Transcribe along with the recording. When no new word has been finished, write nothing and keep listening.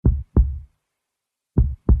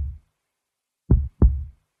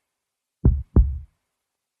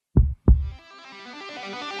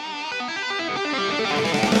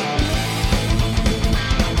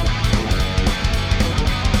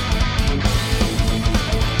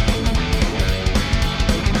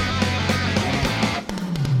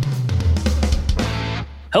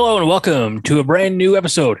Hello and welcome to a brand new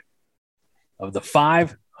episode of the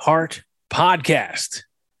Five Heart Podcast.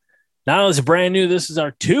 Not only is it brand new, this is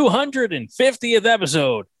our 250th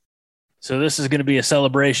episode. So this is going to be a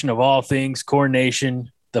celebration of all things Corn Nation,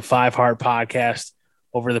 the Five Heart Podcast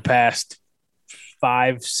over the past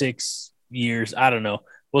 5-6 years. I don't know.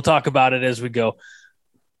 We'll talk about it as we go.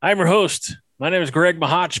 I'm your host. My name is Greg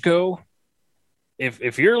Mahochko.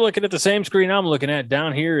 If you're looking at the same screen I'm looking at,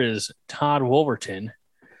 down here is Todd Wolverton.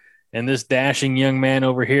 And this dashing young man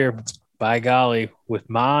over here, by golly, with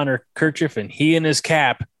Ma on her kerchief and he in his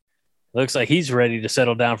cap, looks like he's ready to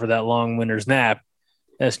settle down for that long winter's nap.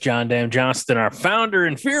 That's John Dam Johnston, our founder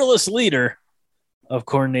and fearless leader of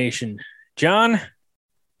Corn Nation. John?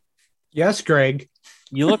 Yes, Greg.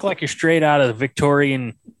 You look like you're straight out of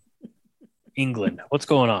Victorian England. What's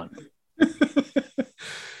going on?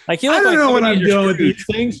 I don't know what I'm doing with these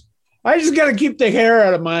things. I just got to keep the hair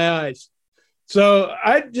out of my eyes. So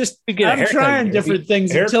I'm trying different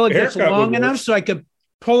things until it gets long enough so I could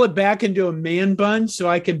pull it back into a man bun so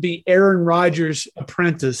I could be Aaron Rodgers'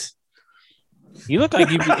 apprentice. You look like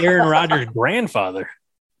you'd be Aaron Rodgers' grandfather.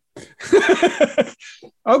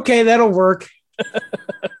 Okay, that'll work.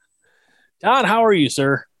 Todd, how are you,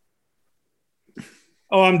 sir?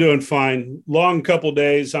 Oh, I'm doing fine. Long couple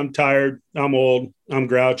days. I'm tired. I'm old. I'm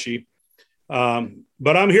grouchy. But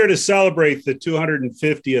I'm here to celebrate the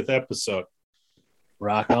 250th episode.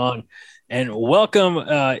 Rock on. And welcome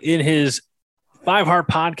in his Five Heart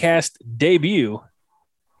Podcast debut,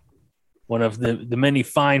 one of the many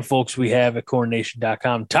fine folks we have at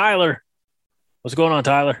cornnation.com, Tyler. What's going on,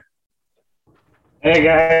 Tyler? Hey,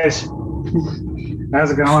 guys. How's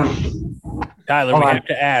it going? Tyler, we have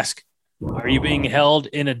to ask, are you being held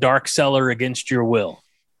in a dark cellar against your will?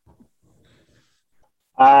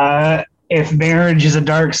 If marriage is a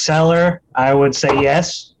dark cellar, I would say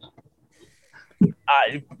yes.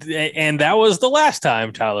 And that was the last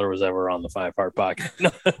time Tyler was ever on the Five Heart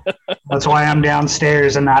Podcast. That's why I'm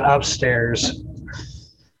downstairs and not upstairs.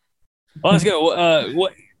 Well, let's go.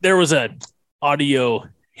 There was an audio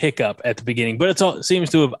hiccup at the beginning, but it seems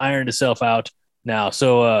to have ironed itself out now.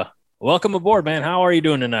 So welcome aboard, man. How are you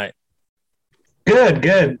doing tonight?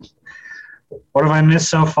 Good. What have I missed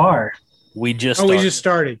so far? We just started. We just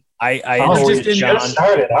started.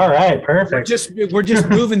 All right, perfect. We're just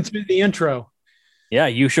moving through the intro. Yeah,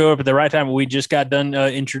 you showed up at the right time. We just got done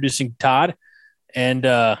introducing Todd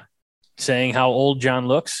and saying how old John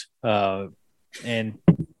looks. And then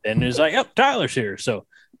it was like, yep, Tyler's here. So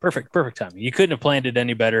perfect timing. You couldn't have planned it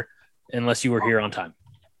any better unless you were here on time.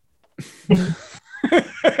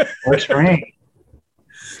 Works for me.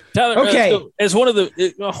 Tyler, okay. So as one of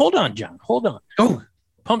the hold on, John. Hold on. Oh,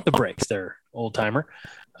 pump the brakes there, old timer.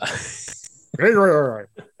 right.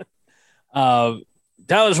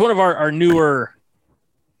 Tyler's one of our newer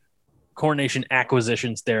Corn Nation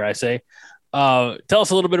acquisitions, dare I say. Tell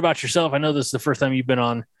us a little bit about yourself. I know this is the first time you've been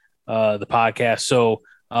on the podcast. So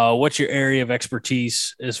what's your area of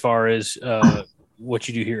expertise as far as what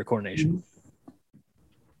you do here at Corn Nation?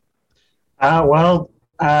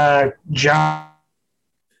 John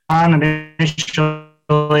initially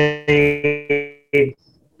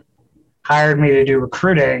hired me to do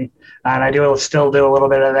recruiting, and I still do a little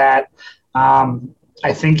bit of that.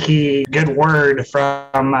 I think good word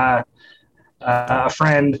from a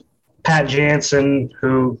friend, Pat Jansen,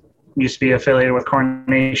 who used to be affiliated with Corn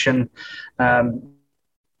Nation,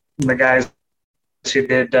 the guys who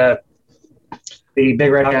did the Big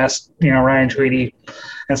Red Cast, Ryan Tweedy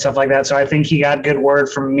and stuff like that. So I think he got good word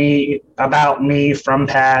from me about me from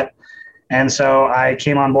Pat. And so I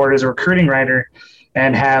came on board as a recruiting writer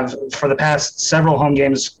and have, for the past several home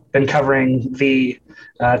games, been covering the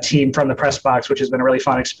team from the press box, which has been a really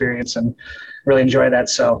fun experience and really enjoy that.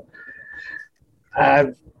 So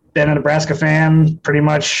I've been a Nebraska fan pretty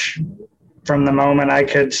much from the moment I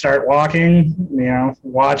could start walking,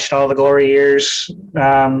 watched all the glory years,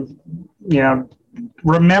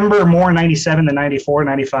 remember more 97 than 94,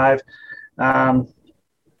 95.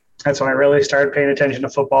 That's when I really started paying attention to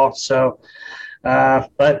football. So,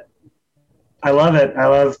 but I love it. I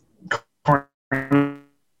love Corn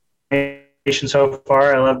Nation so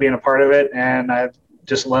far. I love being a part of it. And I've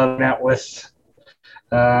just loved that with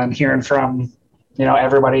hearing from,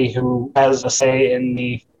 everybody who has a say in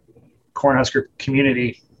the Cornhusker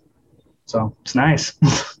community. So it's nice.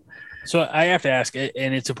 So I have to ask, and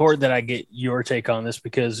it's important that I get your take on this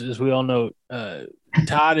because, as we all know,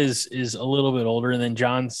 Todd is a little bit older, and then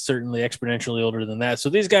John's certainly exponentially older than that.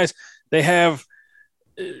 So these guys, they have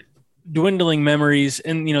dwindling memories,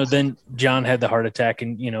 and then John had the heart attack,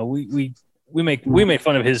 and we made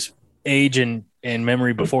fun of his age and and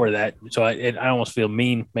memory before that. So I almost feel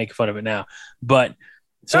mean making fun of it now. But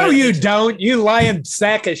so you don't, you lying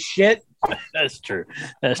sack of shit. That's true.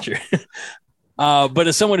 But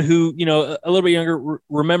as someone who, a little bit younger,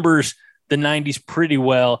 remembers the 90s pretty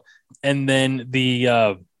well, and then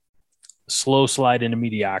the slow slide into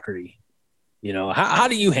mediocrity, how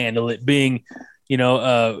do you handle it being,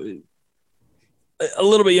 a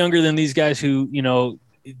little bit younger than these guys who,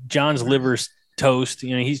 John's liver's toast,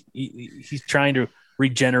 he's trying to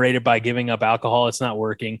regenerate it by giving up alcohol. It's not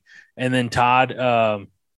working. And then Todd's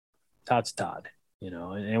Todd,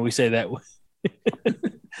 and we say that.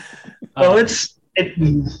 Well, it's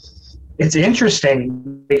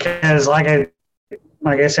interesting because like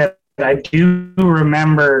I said, I do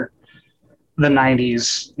remember the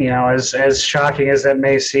 90s, as shocking as that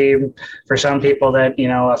may seem for some people that, a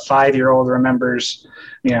 5-year-old remembers,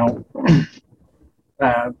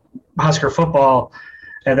 Husker football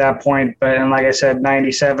at that point. And like I said,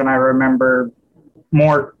 97, I remember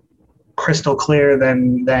more crystal clear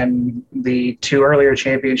than the two earlier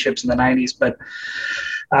championships in the 90s. But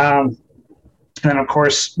and then, of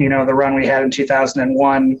course, the run we had in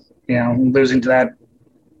 2001, losing to that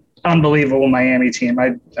unbelievable Miami team.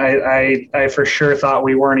 I for sure thought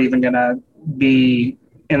we weren't even going to be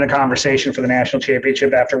in the conversation for the national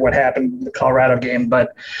championship after what happened in the Colorado game.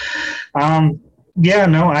 But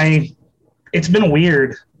it's been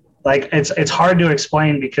weird. Like it's hard to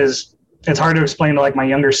explain because it's hard to explain to like my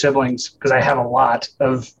younger siblings because I have a lot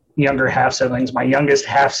of younger half siblings. My youngest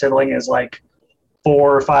half sibling is like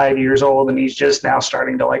 4 or 5 years old and he's just now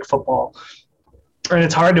starting to like football. And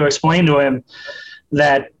it's hard to explain to him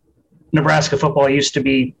that Nebraska football used to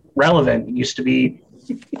be relevant, used to be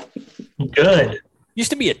good. Used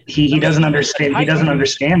to be he doesn't understand. He doesn't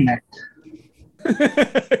understand that.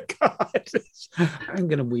 God, I'm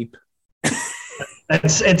gonna weep.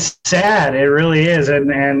 It's sad. It really is.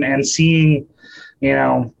 And seeing,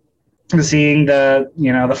 the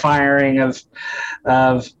firing of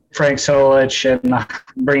Frank Solich and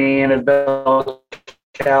bringing in of Bill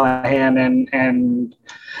Callahan and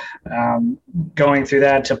going through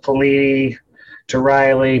that to Pelini, to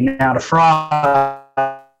Riley, now to Frost.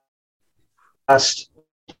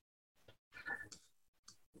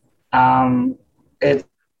 It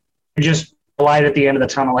just light at the end of the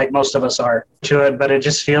tunnel, like most of us are to it, but it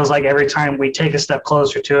just feels like every time we take a step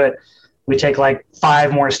closer to it, we take like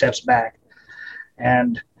 5 more steps back.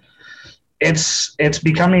 And it's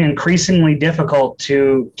becoming increasingly difficult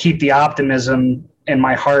to keep the optimism in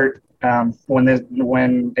my heart when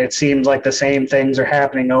it seems like the same things are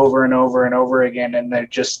happening over and over and over again, and there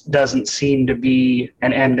just doesn't seem to be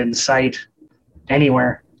an end in sight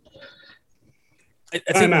anywhere.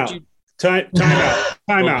 Time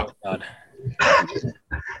out. Oh,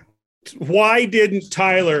 why didn't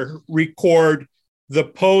Tyler record the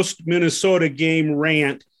post-Minnesota game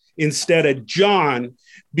rant instead of John?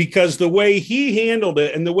 Because the way he handled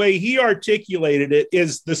it and the way he articulated it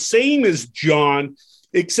is the same as John,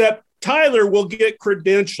 except Tyler will get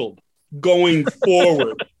credentialed going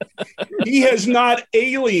forward. He has not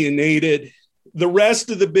alienated the rest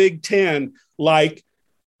of the Big Ten like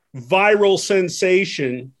viral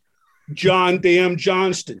sensation John Dam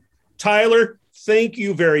Johnston. Tyler, thank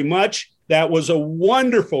you very much. That was a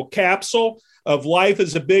wonderful capsule of life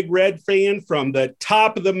as a Big Red fan from the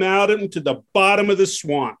top of the mountain to the bottom of the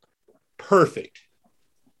swamp. Perfect.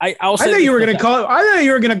 I thought you were going to call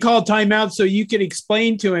timeout so you could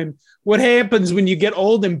explain to him what happens when you get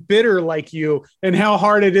old and bitter like you and how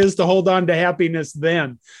hard it is to hold on to happiness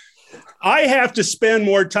then. I have to spend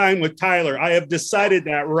more time with Tyler. I have decided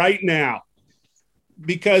that right now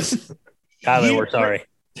because Tyler, we're sorry.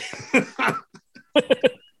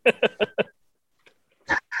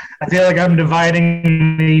 I feel like I'm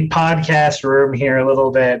dividing the podcast room here a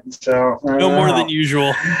little bit. So no more than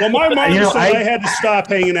usual. Well, my mom said I had to stop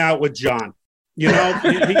hanging out with John. She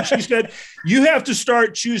said, you have to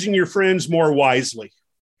start choosing your friends more wisely.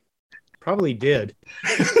 Probably did.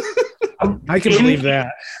 I can believe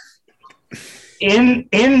that. In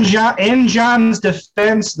John's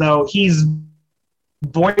defense, though, he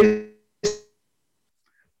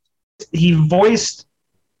voiced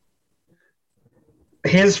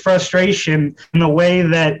his frustration in the way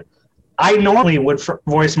that I normally would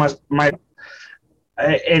voice my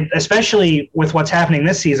especially with what's happening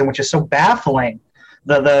this season, which is so baffling.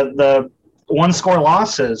 The 1-score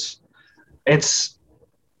losses. It's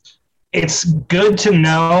good to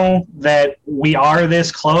know that we are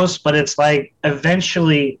this close, but it's like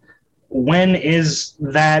eventually, when is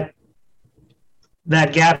that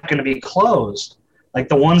gap going to be closed? Like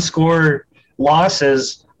the 1-score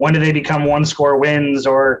losses, when do they become 1-score wins?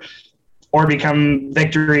 Or or become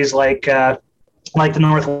victories like the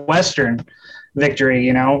Northwestern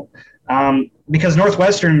victory, because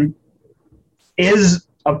Northwestern is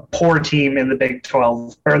a poor team in the Big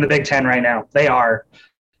 12 or in the Big 10 right now. They are.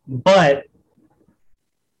 But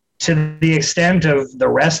to the extent of the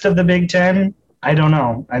rest of the Big 10, I don't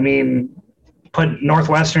know. I mean, put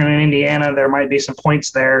Northwestern and Indiana, there might be some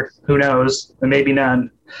points there. Who knows? There may be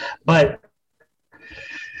none. But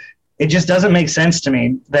it just doesn't make sense to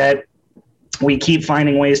me that we keep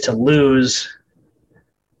finding ways to lose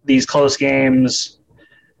these close games.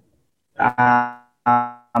 But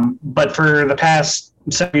for the past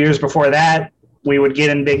 7 years before that, we would get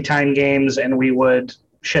in big-time games and we would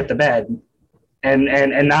shit the bed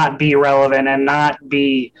and not be relevant and not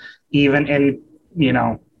be even in,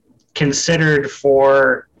 considered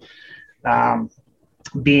for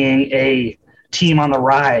being a team on the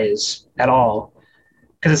rise at all.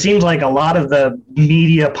 Because it seems like a lot of the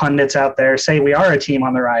media pundits out there say we are a team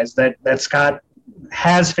on the rise, that Scott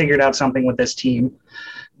has figured out something with this team.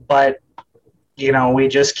 But, we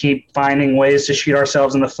just keep finding ways to shoot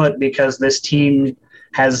ourselves in the foot because this team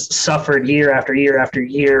has suffered year after year after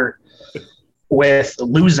year with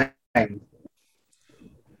losing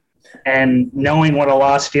and knowing what a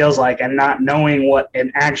loss feels like and not knowing what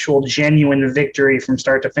an actual genuine victory from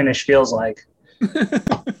start to finish feels like.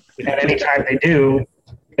 And anytime they do,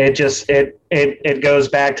 it goes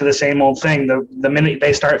back to the same old thing. The minute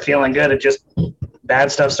they start feeling good, it just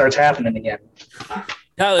bad stuff starts happening again.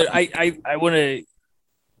 Tyler, I want to.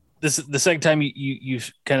 This is the second time you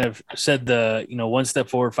kind of said the one step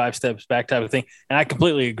forward, 5 steps back type of thing, and I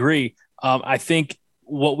completely agree. I think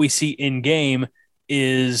what we see in game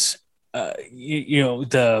is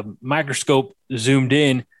the microscope zoomed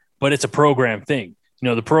in, but it's a program thing.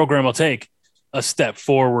 The program will take a step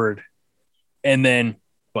forward and then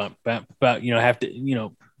have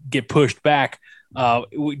to get pushed back,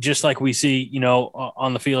 just like we see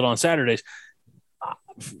on the field on Saturdays.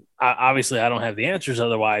 Obviously I don't have the answers,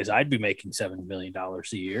 otherwise I'd be making $7 million a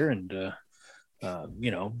year, and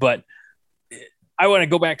but I want to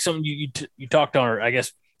go back something you talked on, or I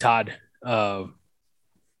guess Todd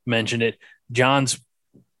mentioned it, John's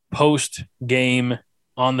post game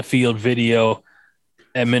on the field video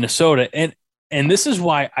at Minnesota, and this is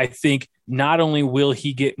why I think not only will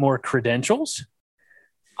he get more credentials,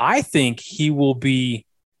 I think he will be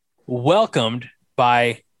welcomed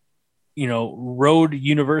by road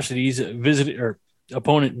universities,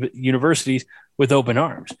 opponent universities with open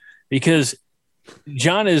arms, because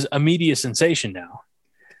John is a media sensation now.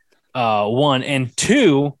 One, and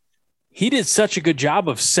two, he did such a good job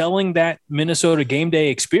of selling that Minnesota game day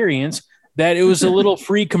experience that it was a little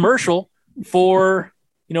free commercial for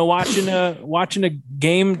watching a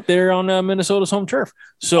game there on Minnesota's home turf.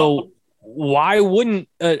 So why wouldn't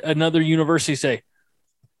another university say,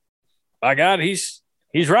 "By God, he's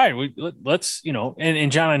right. Let's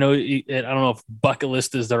and John, I know I don't know if bucket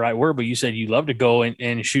list is the right word, but you said you'd love to go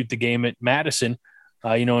and shoot the game at Madison,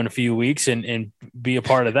 in a few weeks and be a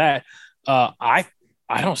part of that. I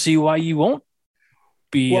don't see why you won't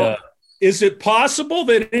be. Well, is it possible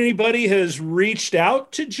that anybody has reached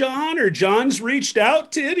out to John, or John's reached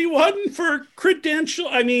out to anyone for credential?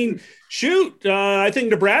 I mean, shoot, I think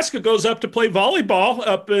Nebraska goes up to play volleyball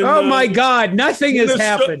up in. Oh my God! Nothing has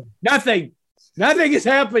happened. Nothing has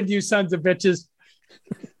happened. You sons of bitches.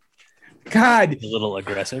 God, a little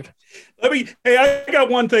aggressive. Hey, I got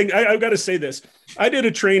one thing. I've got to say this. I did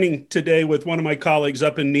a training today with one of my colleagues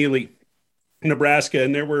up in Neely, Nebraska,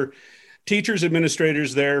 and there were teachers,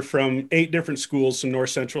 administrators there from 8 different schools in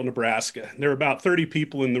north central Nebraska. There were about 30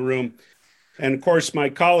 people in the room. And of course, my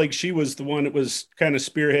colleague, she was the one that was kind of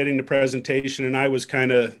spearheading the presentation, and I was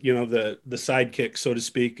kind of, the sidekick, so to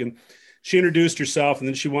speak. And she introduced herself, and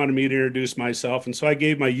then she wanted me to introduce myself. And so I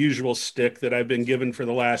gave my usual stick that I've been given for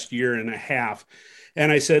the last year and a half.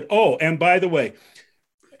 And I said, oh, and by the way,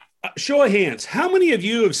 show of hands, how many of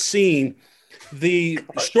you have seen the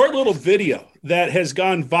short little video that has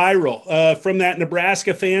gone viral from that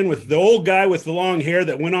Nebraska fan with the old guy with the long hair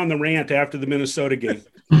that went on the rant after the Minnesota game?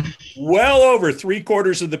 Well over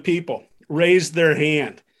 3/4 of the people raised their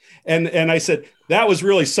hand. And I said, that was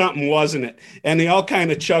really something, wasn't it? And they all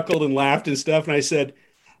kind of chuckled and laughed and stuff. And I said,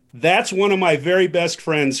 that's one of my very best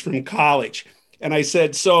friends from college. And I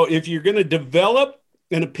said, so if you're going to develop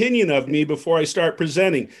an opinion of me before I start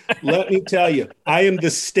presenting, let me tell you, I am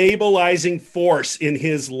the stabilizing force in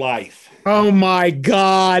his life. Oh my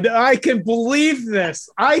God. I can believe this.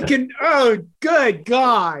 Oh, good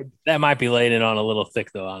God. That might be laying it on a little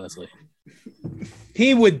thick though, honestly.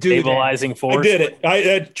 He would do stabilizing that. force. I did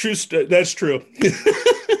it. That's true.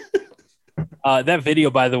 That video,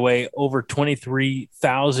 by the way, over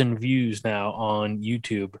 23,000 views now on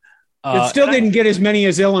YouTube. It still didn't get as many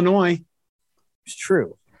as Illinois. It's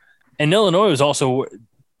true. And Illinois was also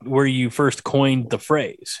where you first coined the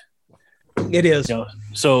phrase. It is. You know,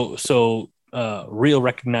 so real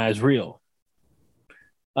recognize real.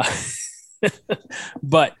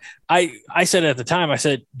 But I said at the time, I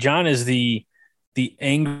said, John is the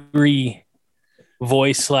angry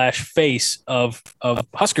voice / face of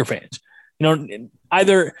Husker fans. You know,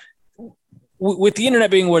 either with the internet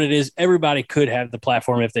being what it is, everybody could have the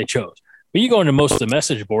platform if they chose. But you go into most of the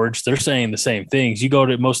message boards, they're saying the same things. You go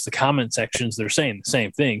to most of the comment sections, they're saying the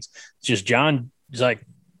same things. It's just John is like,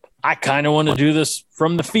 I kind of want to do this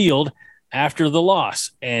from the field after the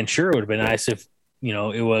loss. And sure, it would have been nice if, you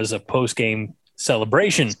know, it was a post-game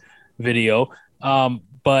celebration video.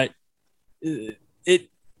 But the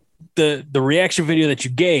reaction video that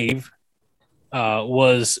you gave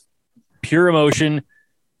was pure emotion,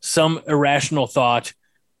 some irrational thought,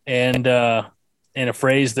 and a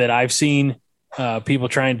phrase that I've seen people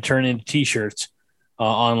trying to turn into T-shirts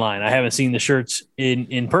online. I haven't seen the shirts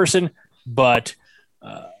in person, but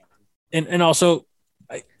and also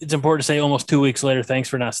it's important to say almost 2 weeks later, thanks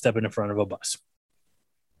for not stepping in front of a bus.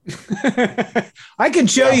 I can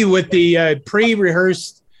show you with the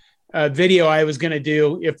pre-rehearsed video I was going to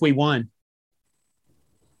do if we won.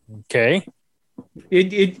 Okay.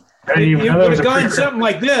 It would have gone something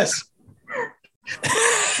like this.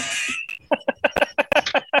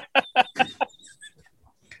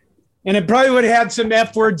 And it probably would have had some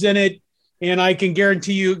F words in it. And I can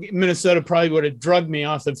guarantee you Minnesota probably would have drugged me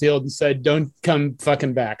off the field and said, don't come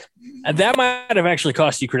fucking back. And that might have actually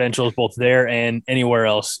cost you credentials both there and anywhere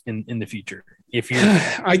else in the future. If you're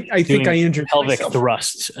I think I injured pelvic myself.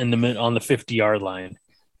 Thrusts on the 50-yard line.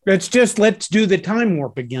 Let's do the time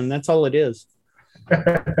warp again. That's all it is.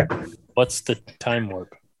 What's the time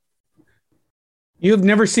warp? You've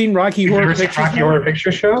never seen Rocky Horror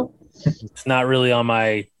Picture Show? It's not really on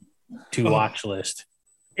my to watch list.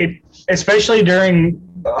 It, especially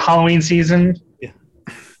during Halloween season.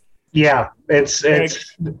 Yeah, it's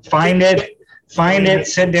find it,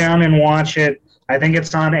 sit down and watch it. I think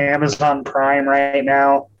it's on Amazon Prime right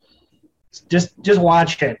now. Just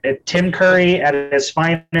watch it. Tim Curry at his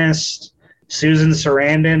finest, Susan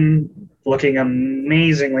Sarandon looking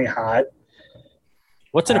amazingly hot.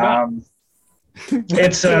 What's it about?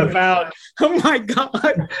 It's about. Oh my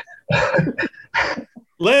God.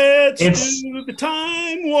 Let's do the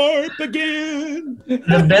time warp again.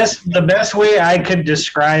 The best way I could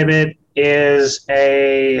describe it is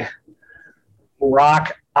a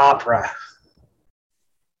rock opera.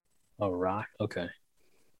 Oh, rock. Okay.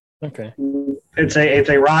 It's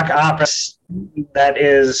a rock opera that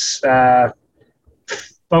is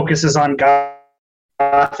focuses on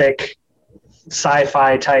gothic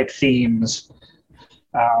sci-fi type themes,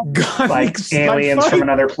 like aliens from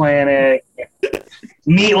another planet.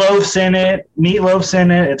 Meatloaf's in it.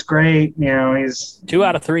 It's great. You know, he's 2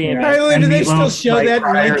 out of 3. Do they still show that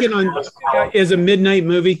Lincoln on as a midnight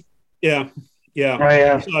movie? Yeah. Oh, yeah.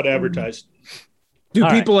 I saw it advertised. Do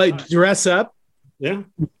people dress up? Yeah.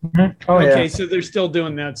 Oh, yeah. Okay, so they're still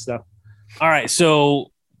doing that stuff. All right,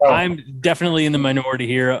 so I'm definitely in the minority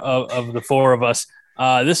here of the four of us.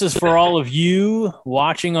 This is for all of you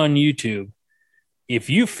watching on YouTube. If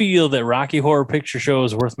you feel that Rocky Horror Picture Show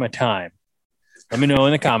is worth my time, let me know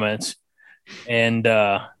in the comments, and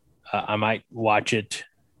I might watch it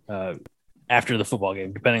after the football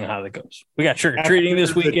game, depending on how that goes. We got trick-or-treating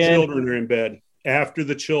this weekend. The children are in bed. After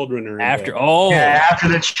the children are in bed. After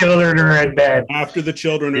the children are in bed. After the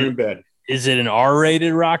children are in bed. Is it an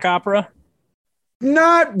R-rated rock opera?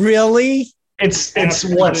 Not really. It's back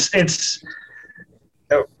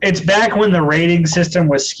when the rating system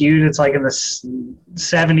was skewed. It's like in the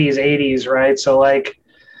 70s, 80s, right? So like,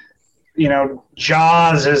 you know,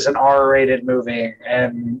 Jaws is an R-rated movie,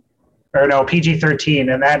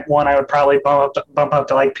 PG-13, and that one I would probably bump up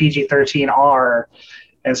to like PG-13R,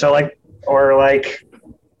 and so like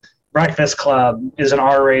Breakfast Club is an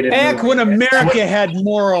R-rated movie. Back when America had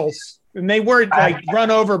morals and they weren't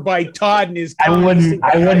run over by Todd and his. I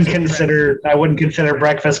wouldn't consider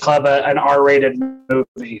Breakfast Club an R-rated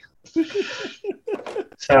movie.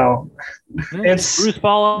 So it's Bruce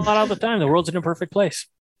fall out all the time. The world's in a perfect place.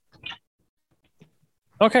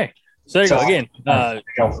 Okay, so there you go.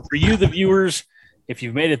 Again, for you, the viewers, if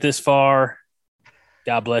you've made it this far,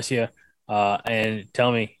 God bless you. And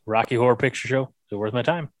tell me, Rocky Horror Picture Show, is it worth my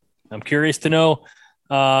time? I'm curious to know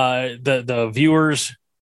the viewers'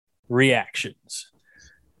 reactions.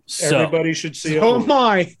 Everybody should see it. Oh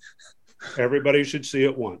my! Everybody should see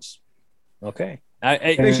it once. Okay.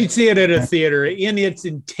 They should see it at a theater in its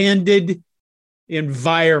intended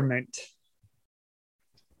environment.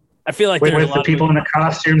 I feel like with the people in the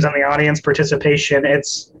costumes and the audience participation,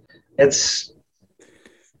 it's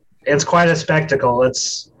quite a spectacle.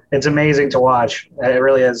 It's amazing to watch. It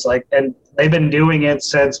really is. And they've been doing it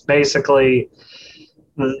since basically,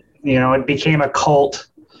 it became a cult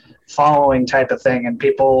following type of thing, and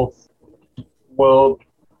people will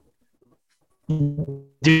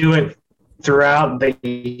do it throughout the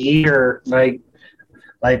year, like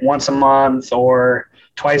once a month or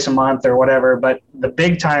twice a month or whatever. But the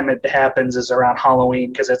big time it happens is around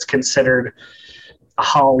Halloween, because it's considered a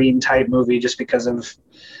Halloween type movie just because of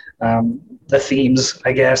the themes,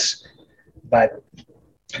 I guess. But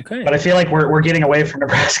I feel like we're getting away from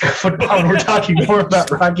Nebraska football and we're talking more about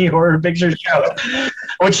Rocky Horror Picture Show,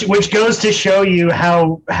 which goes to show you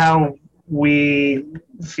how we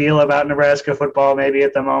feel about Nebraska football maybe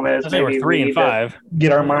at the moment. Maybe we're 3-5.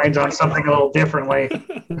 Get our minds on something a little differently.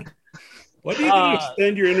 What are you going to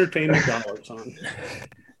spend your entertainment dollars on?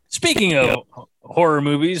 Speaking of horror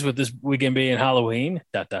movies, with this weekend being Halloween,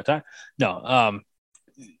 No,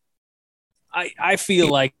 I feel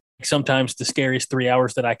like sometimes the scariest 3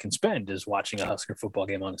 hours that I can spend is watching a Husker football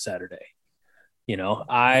game on a Saturday.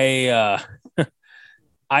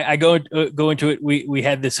 I go into it. We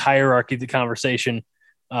had this hierarchy of the conversation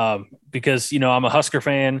because, I'm a Husker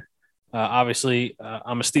fan. Obviously,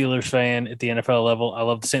 I'm a Steelers fan at the NFL level. I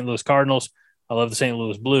love the St. Louis Cardinals. I love the St.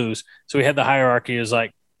 Louis Blues. So we had the hierarchy as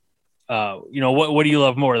like, what do you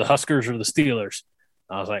love more, the Huskers or the Steelers?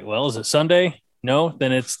 I was like, well, is it Sunday? No,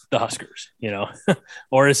 then it's the Huskers,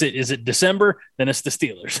 or is it December? Then it's the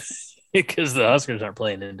Steelers because the Huskers aren't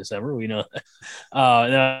playing in December. We know that.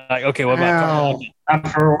 And I'm like, okay, what about not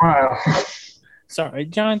for a while? Sorry,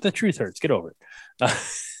 John, the truth hurts. Get over it.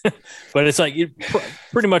 But it's like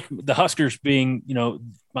pretty much the Huskers being,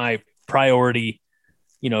 my priority,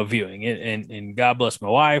 viewing it. And God bless my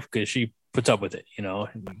wife, because she puts up with it.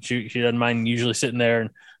 She doesn't mind usually sitting there and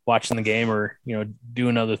watching the game or,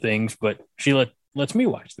 doing other things, but she lets me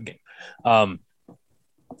watch the game.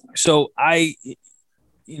 So I,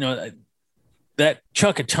 that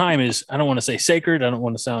chunk of time is, I don't want to say sacred. I don't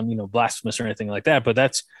want to sound, blasphemous or anything like that, but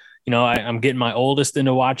that's, I'm getting my oldest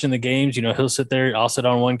into watching the games. He'll sit there, I'll sit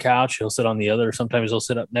on one couch, he'll sit on the other. Sometimes he'll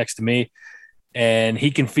sit up next to me, and he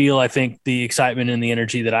can feel, I think, the excitement and the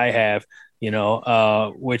energy that I have,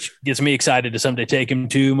 which gets me excited to someday take him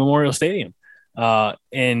to Memorial Stadium.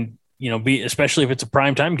 And, especially if it's a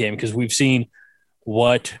primetime game, because we've seen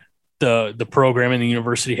what the program and the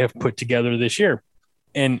university have put together this year,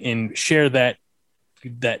 and share that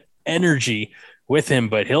energy with him.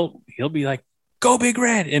 But he'll be like, go Big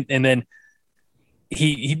Red. And then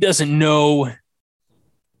he doesn't know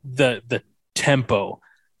the tempo,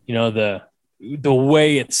 the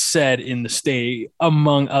way it's said in the state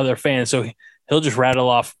among other fans. So he'll just rattle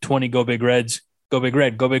off 20 go Big Reds, go Big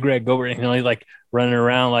Red, go Big Red, go Big Red. He's like running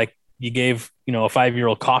around like you gave, a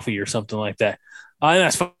 5-year-old coffee or something like that. And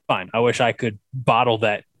that's fine. I wish I could bottle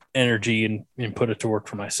that energy and put it to work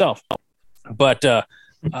for myself. But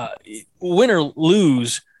win or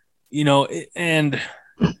lose, and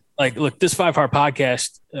like, look, this 5 Heart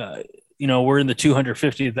podcast, we're in the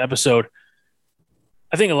 250th episode.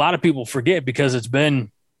 I think a lot of people forget because it's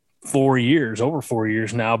been over 4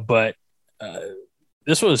 years now, but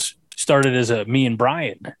this was started as a me and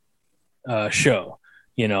Brian show,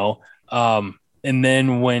 and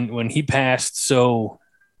then when he passed so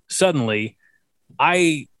suddenly,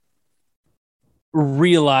 I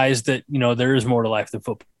realized that, there is more to life than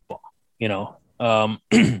football,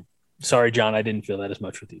 sorry, John, I didn't feel that as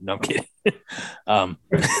much with you. No, I'm kidding.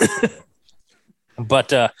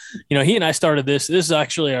 But, he and I started this. This is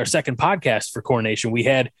actually our second podcast for Core Nation. We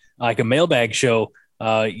had like a mailbag show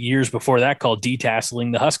years before that called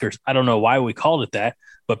Detasseling the Huskers. I don't know why we called it that,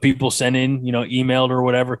 but people sent in, emailed or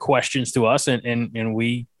whatever questions to us, and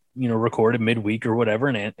we, recorded midweek or whatever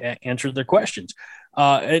and answered their questions.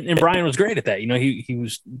 And Brian was great at that. He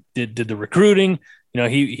did the recruiting.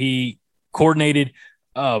 He coordinated.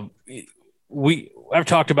 I've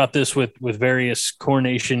talked about this with various Core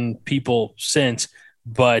Nation people since,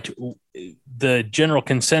 but the general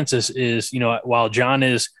consensus is, while John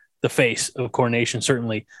is the face of Core Nation,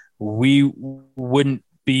 certainly we wouldn't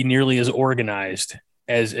be nearly as organized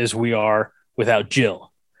as we are without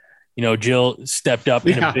Jill. Jill stepped up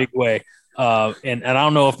in a big way. And I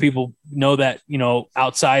don't know if people know that,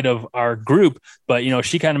 outside of our group, but,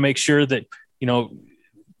 she kind of makes sure that,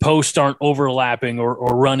 posts aren't overlapping or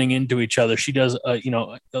running into each other. She does,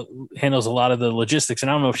 handles a lot of the logistics, and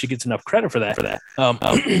I don't know if she gets enough credit for that.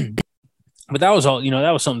 But that was all,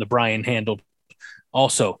 that was something that Brian handled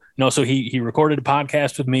also. So he recorded a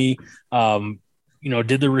podcast with me,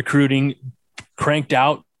 did the recruiting, cranked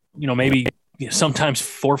out, maybe sometimes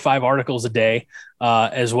 4 or 5 articles a day,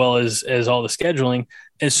 as well as all the scheduling.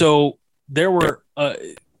 And so there was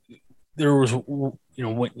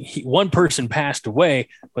when one person passed away,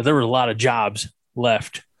 but there were a lot of jobs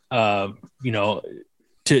left, to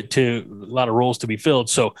a lot of roles to be filled.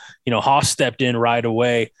 So, Hoss stepped in right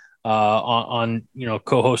away on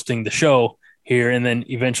co-hosting the show here. And then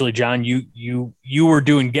eventually, John, you were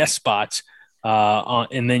doing guest spots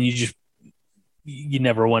and then you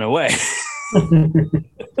never went away.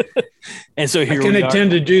 And so here I can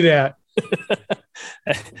tend to do that.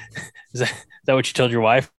 Is that what you told your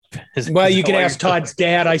wife? Well, you can ask Todd's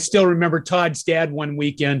dad. I still remember Todd's dad one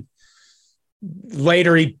weekend.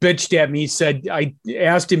 Later, he bitched at me. He said, I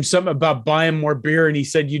asked him something about buying more beer, and he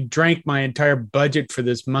said, you drank my entire budget for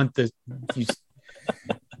this month.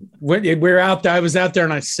 We're out there. I was out there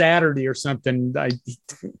on a Saturday or something.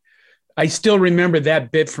 I still remember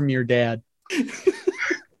that bit from your dad.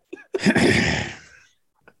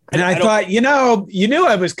 And I thought, you knew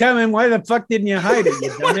I was coming. Why the fuck didn't you hide it,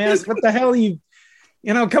 you dumbass? What the hell are you?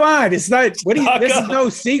 Come on. It's not. This is no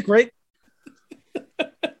secret.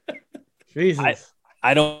 Jesus.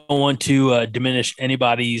 I don't want to diminish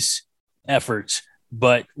anybody's efforts,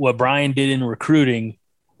 but what Brian did in recruiting,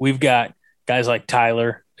 we've got guys like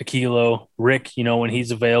Tyler, Akilo, Rick, when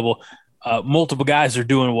he's available. Multiple guys are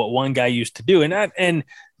doing what one guy used to do. And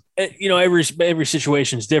every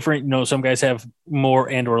situation is different. Some guys have more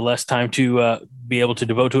and or less time to be able to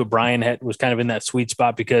devote to it. Brian was kind of in that sweet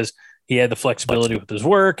spot because he had the flexibility with his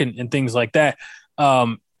work and things like that.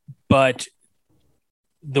 But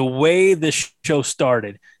the way this show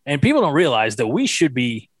started, and people don't realize that we should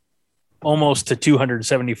be almost to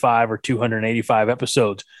 275 or 285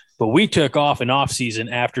 episodes, but we took off an off season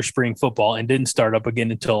after spring football and didn't start up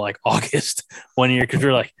again until like August one year. Cause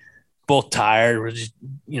we're like both tired. We're just,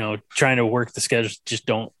 trying to work the schedule. Just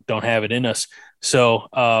don't have it in us. So,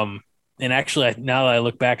 and actually now that I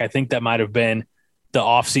look back, I think that might've been the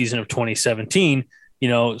off season of 2017,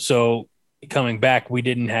 so coming back, we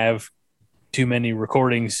didn't have too many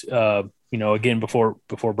recordings, again, before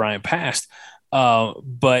Brian passed.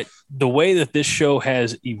 But the way that this show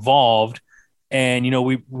has evolved, and,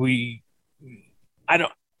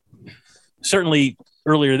 certainly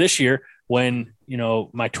earlier this year when,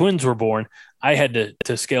 my twins were born, I had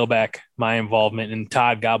to scale back my involvement. And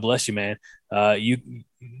Todd, God bless you, man.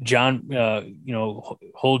 John,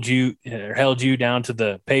 held you down to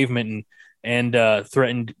the pavement and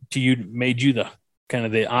threatened to made you the kind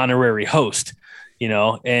of the honorary host,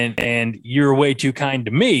 and you're way too kind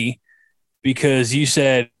to me because you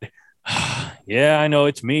said, yeah, I know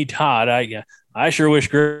it's me, Todd. I sure wish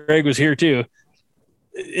Greg was here too.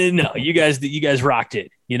 No, you guys rocked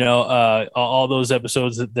it. All those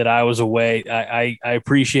episodes that I was away. I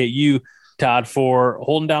appreciate you, Todd, for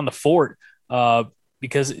holding down the fort.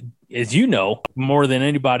 Because as you know, more than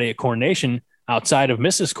anybody at Corn Nation outside of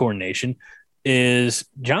Mrs. Corn Nation is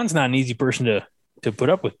John's not an easy person to put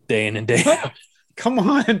up with day in and day out. Come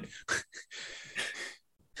on.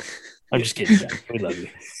 I'm just kidding, John. We love you.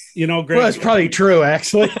 Greg, well, that's probably true,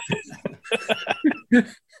 actually. I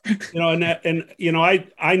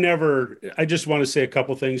just want to say a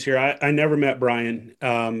couple things here. I never met Brian.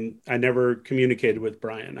 I never communicated with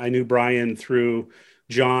Brian. I knew Brian through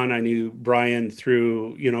John. I knew Brian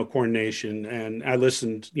through, Corn Nation, and I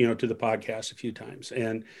listened, to the podcast a few times.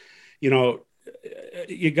 And,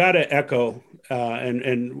 you got to echo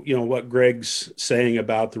and what Greg's saying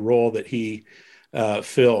about the role that he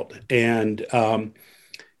filled. And,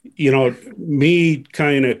 me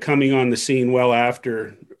kind of coming on the scene well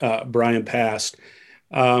after Brian passed,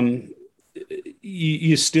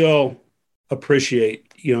 you still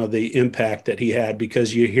appreciate, the impact that he had,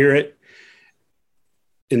 because you hear it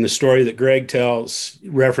in the story that Greg tells,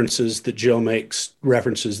 references that Jill makes,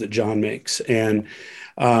 references that John makes. And,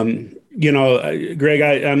 Greg,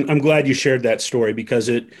 I'm glad you shared that story, because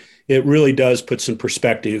it really does put some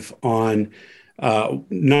perspective on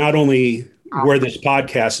not only where this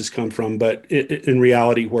podcast has come from, but in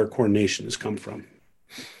reality, where Corn Nation has come from.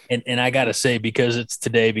 And I got to say, because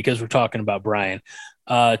we're talking about Brian,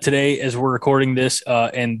 today, as we're recording this,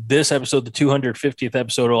 and this episode, the 250th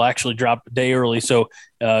episode, will actually drop a day early. So,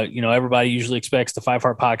 everybody usually expects the 5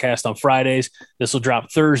 Heart Podcast on Fridays. This will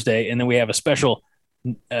drop Thursday. And then we have a special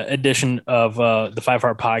edition of the 5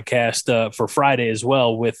 Heart Podcast for Friday as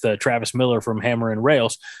well, with Travis Miller from Hammer and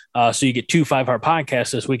Rails. So you get 2 5 Heart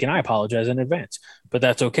Podcasts this week, and I apologize in advance, but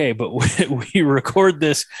that's okay. But we record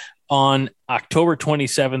this on October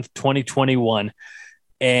 27th, 2021.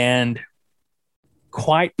 And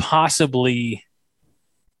quite possibly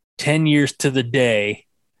 10 years to the day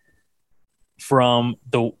from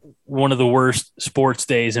one of the worst sports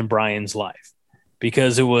days in Brian's life,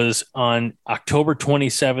 because it was on October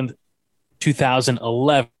 27th,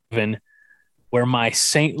 2011, where my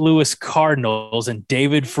St. Louis Cardinals and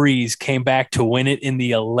David Freese came back to win it in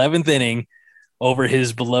the 11th inning over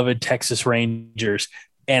his beloved Texas Rangers.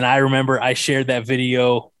 And I remember I shared that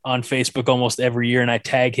video on Facebook almost every year, and I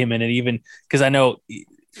tag him in it, even because I know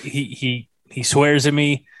he swears at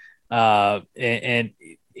me, and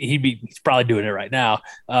he's probably doing it right now.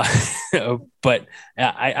 But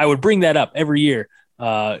I would bring that up every year,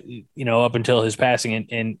 up until his passing,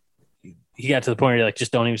 and he got to the point where you're like,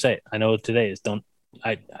 just don't even say it. I know what today is. Don't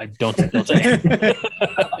say it.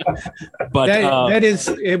 But that is,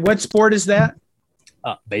 what sport is that?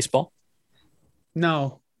 Baseball.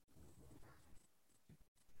 No.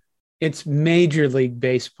 It's Major League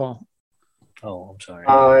Baseball. Oh, I'm sorry.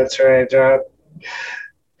 Oh, that's right, John.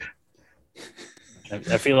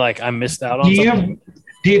 I feel like I missed out on something.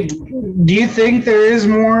 Do you think there is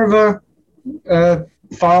more of a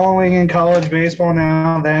following in college baseball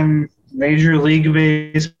now than Major League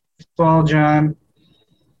Baseball, John?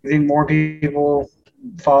 You think more people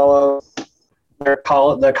follow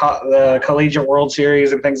the Collegiate World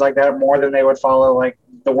Series and things like that more than they would follow like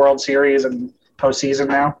the World Series and postseason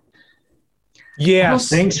now? Yes. I don't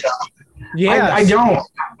think so. Yes.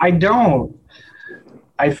 I don't.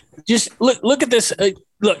 I just look at this.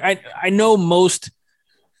 Look, I know most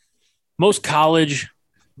college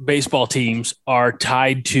baseball teams are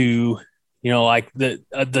tied to, like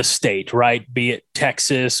the state, right? Be it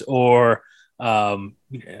Texas or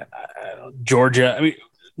Georgia. I mean,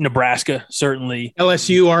 Nebraska, certainly.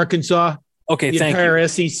 LSU, Arkansas. Okay, the thank entire you.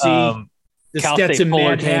 SEC. The Cal Stetson State Mad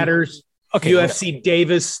Fullerton. Hatters. Okay, UFC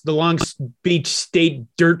Davis, the Long Beach State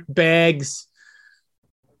Dirt Bags.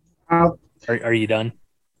 Are you done?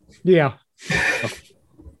 Yeah.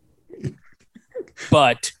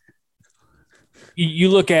 But you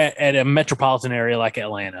look at a metropolitan area like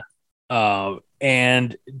Atlanta,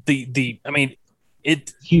 and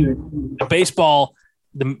it's huge. The baseball,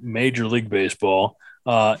 the Major League Baseball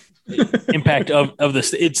impact of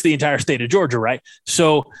it's the entire state of Georgia, right?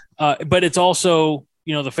 So, but it's also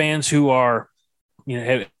the fans who are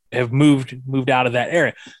have moved out of that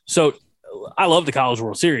area. So I love the College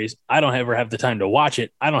World Series. I don't ever have the time to watch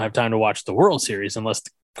it. I don't have time to watch the World Series unless the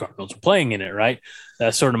Cardinals are playing in it, right?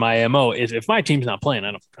 That's sort of my MO. Is if my team's not playing,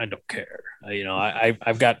 I don't care.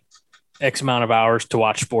 I've got X amount of hours to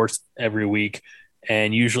watch sports every week,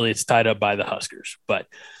 and usually it's tied up by the Huskers. But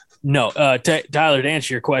no, Tyler, to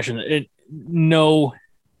answer your question, no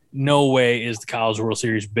way is the College World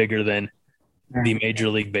Series bigger than the Major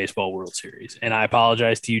League Baseball World Series. And I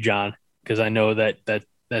apologize to you, John, because I know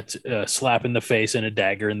that's a slap in the face and a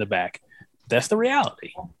dagger in the back. That's the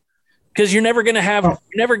reality. Because you're never going to have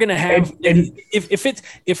if it's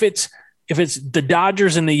the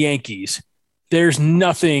Dodgers and the Yankees, there's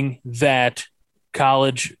nothing that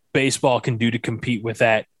college baseball can do to compete with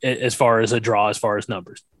that as far as a draw, as far as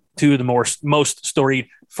numbers. Two of the most storied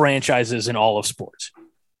franchises in all of sports.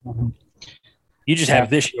 Mm-hmm. You just have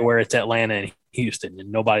this year where it's Atlanta and Houston,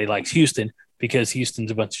 and nobody likes Houston because Houston's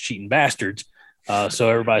a bunch of cheating bastards. So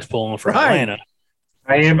everybody's pulling for Atlanta.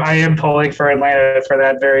 I am pulling for Atlanta for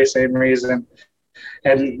that very same reason.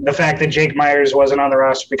 And the fact that Jake Myers wasn't on the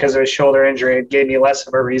roster because of his shoulder injury, it gave me less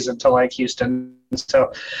of a reason to like Houston.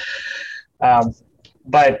 So,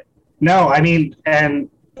 but no, I mean, and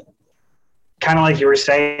kind of like you were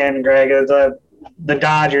saying, Greg, the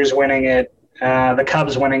Dodgers winning it, the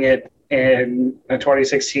Cubs winning it in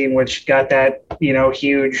 2016, which got that,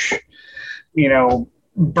 huge,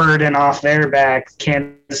 burden off their back.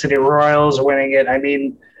 Kansas City Royals winning it. I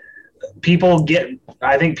mean,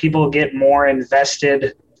 I think people get more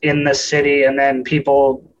invested in the city, and then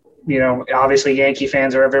people, obviously Yankee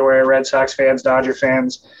fans are everywhere, Red Sox fans, Dodger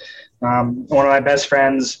fans. One of my best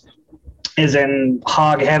friends is in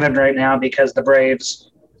hog heaven right now because the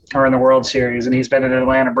Braves are in the World Series, and he's been an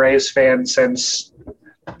Atlanta Braves fan since,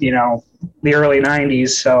 the early 90s.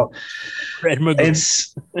 So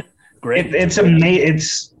it's great. It's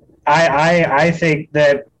amazing. I think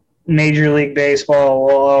that Major League Baseball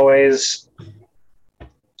will always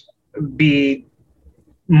be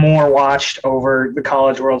more watched over the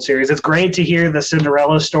College World Series. It's great to hear the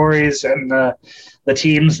Cinderella stories and the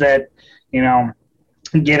teams that,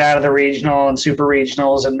 get out of the regional and super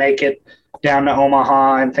regionals and make it down to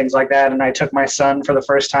Omaha and things like that. And I took my son for the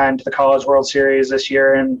first time to the College World Series this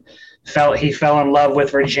year, and he fell in love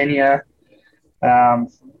with Virginia,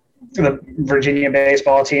 the Virginia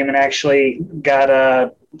baseball team, and actually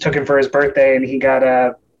got took him for his birthday, and he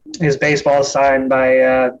got his baseball signed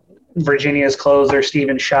by Virginia's closer,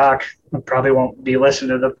 Stephen Schock. I probably won't be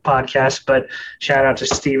listening to the podcast, but shout out to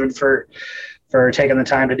Stephen for taking the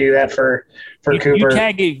time to do that for Cooper.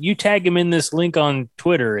 You tag him in this link on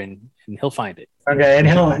Twitter, and he'll find it. Okay, and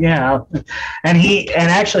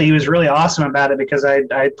actually he was really awesome about it, because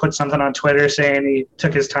I put something on Twitter saying he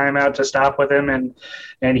took his time out to stop with him,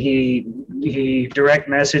 and he direct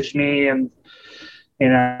messaged me, and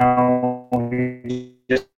he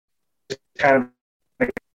just kind of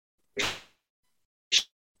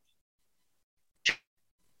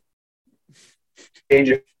change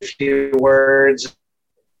a few words.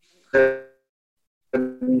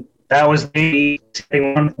 That was me.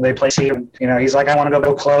 They play, he's like, I want to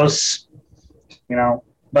go close,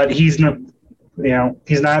 but he's not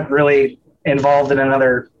really involved in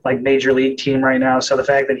another like major league team right now. So the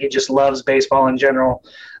fact that he just loves baseball in general,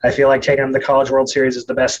 I feel like taking him to the College World Series is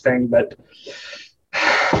the best thing. But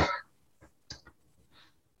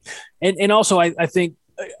and also I think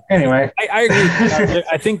anyway, I agree.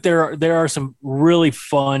 I think there are some really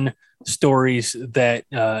fun stories that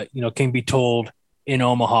can be told in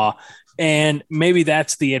Omaha, and maybe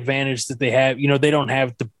that's the advantage that they have. They don't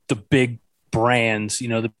have the big brands,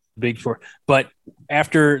 the big four, but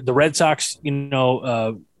after the Red Sox,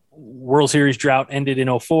 World Series drought ended in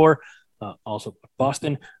 2004, also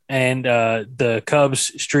Boston, and the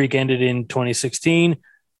Cubs streak ended in 2016,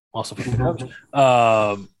 also for the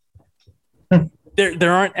Cubs.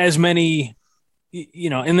 There aren't as many,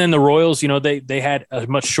 and then the Royals, they had a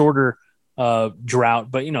much shorter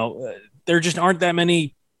drought, but there just aren't that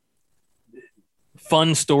many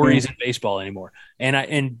fun stories in baseball anymore.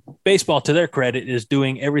 And baseball, to their credit, is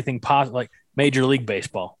doing everything possible. Like Major League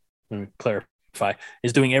Baseball, let me clarify,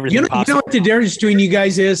 is doing everything possible. You know what the difference between you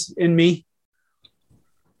guys is and me?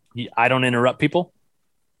 I don't interrupt people.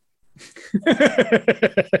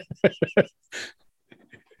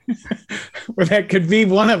 Well, that could be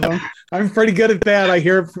one of them. I'm pretty good at that. I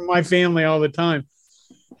hear it from my family all the time.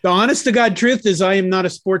 The honest to God truth is I am not a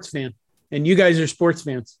sports fan, and you guys are sports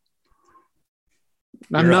fans.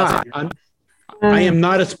 I'm not. I am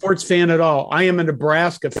not a sports fan at all. I am a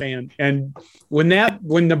Nebraska fan. And when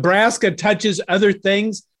Nebraska touches other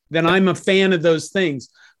things, then I'm a fan of those things.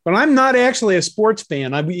 But I'm not actually a sports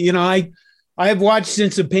fan. I've watched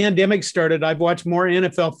since the pandemic started. I've watched more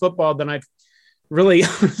NFL football than I've really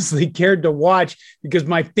honestly cared to watch, because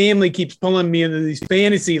my family keeps pulling me into these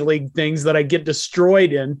fantasy league things that I get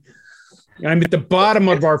destroyed in. I'm at the bottom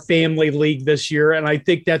of our family league this year, and I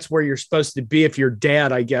think that's where you're supposed to be if you're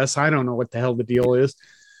dad, I guess. I don't know what the hell the deal is.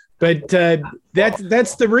 But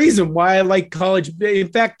that's the reason why I like college.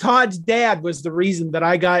 In fact, Todd's dad was the reason that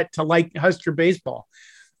I got to like Husker baseball.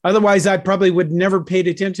 Otherwise, I probably would never paid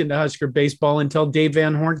attention to Husker baseball until Dave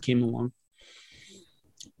Van Horn came along.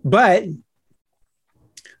 But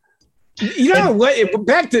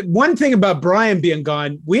back to one thing about Brian being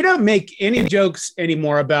gone, we don't make any jokes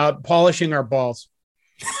anymore about polishing our balls.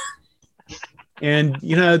 And,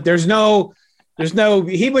 there's no,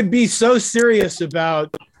 he would be so serious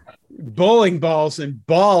about bowling balls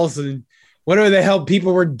and whatever the hell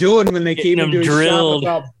people were doing when they came into his shop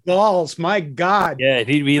about balls. My God. Yeah.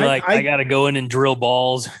 He'd be like, I got to go in and drill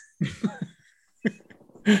balls.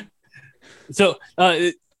 So,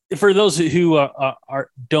 for those who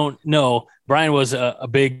don't know, Brian was a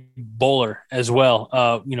big bowler as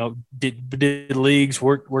well. Did leagues,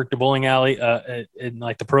 worked a bowling alley in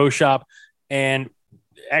like the pro shop, and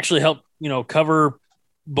actually helped cover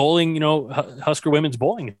bowling. Husker women's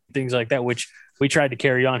bowling and things like that, which we tried to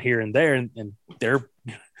carry on here and there, and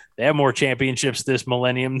they have more championships this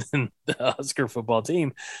millennium than the Husker football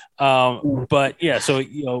team. But yeah, so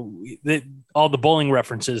all the bowling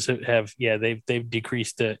references have they've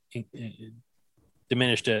decreased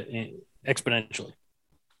diminished exponentially.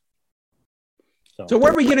 So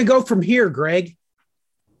where are we going to go from here, Greg?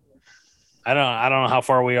 I don't know how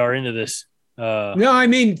far we are into this. No, I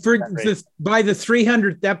mean by the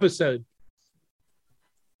 300th episode.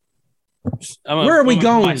 Where are we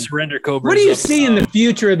going? Surrender Cobras. What do you see in the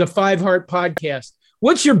future of the Five Heart Podcast?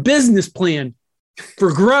 What's your business plan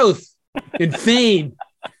for growth and fame?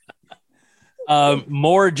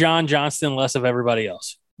 More John Johnston, less of everybody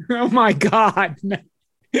else. Oh my God.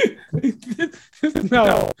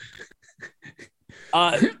 No.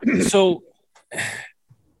 So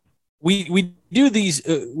we do these.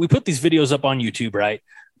 We put these videos up on YouTube, right?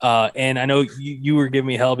 And I know you were giving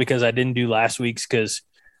me hell because I didn't do last week's because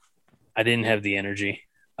I didn't have the energy.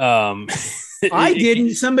 I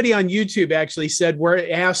didn't. Somebody on YouTube actually said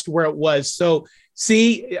asked where it was. So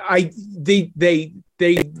see, they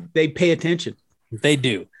pay attention. They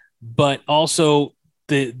do. But also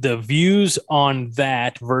the views on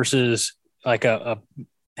that versus like a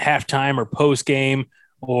halftime or post game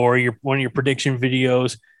or one of your prediction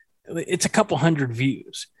videos, it's a couple hundred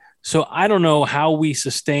views. So I don't know how we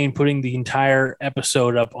sustain putting the entire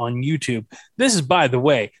episode up on YouTube. This is, by the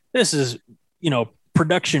way,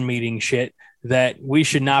 production meeting shit that we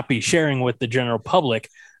should not be sharing with the general public.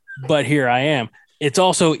 But here I am. It's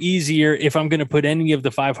also easier if I'm going to put any of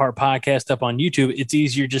the 5 Heart podcast up on YouTube. It's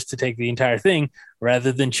easier just to take the entire thing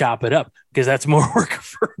rather than chop it up because that's more work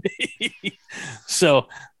for me. So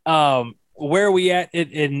where are we at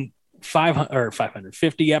in 500 or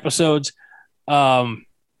 550 episodes? Well,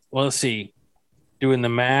 let's see. Doing the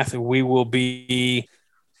math, we will be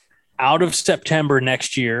out of September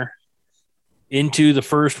next year into the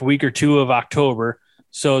first week or two of October.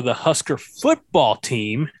 So the Husker football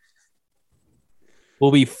team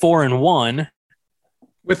will be 4-1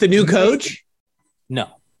 with the new coach. No.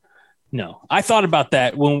 I thought about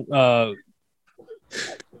that when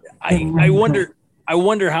I wonder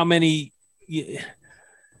how many.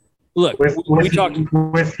 Look, we talked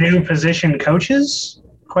with new position coaches.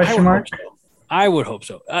 Question mark. I would hope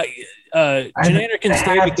so. Janander can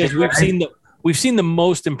stay because we've seen the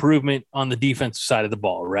most improvement on the defensive side of the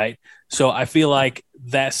ball, right? So I feel like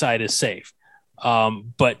that side is safe.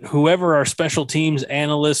 But whoever our special teams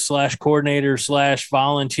analyst / coordinator /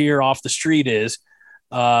 volunteer off the street is,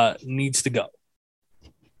 needs to go.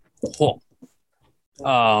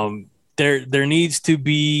 There needs to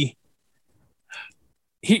be.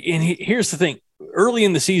 Here's the thing: early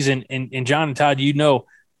in the season, and John and Todd,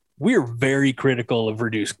 we're very critical of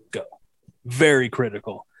Verduzco, very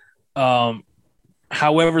critical.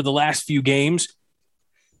 However, the last few games,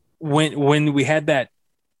 when we had that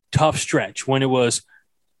tough stretch, when it was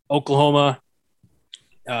Oklahoma,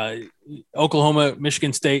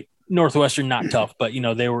 Michigan State, Northwestern, not tough, but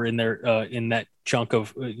they were in there in that chunk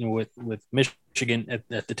of with Michigan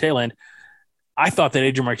at the tail end. I thought that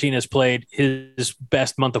Adrian Martinez played his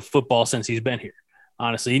best month of football since he's been here,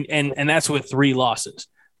 honestly, and that's with 3 losses.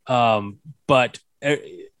 But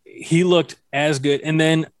he looked as good. And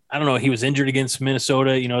then I don't know, he was injured against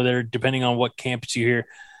Minnesota. They're depending on what campus you hear.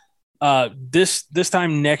 This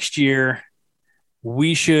time next year,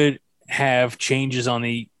 we should have changes on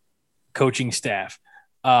the coaching staff.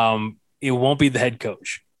 It won't be the head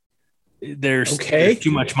coach. There's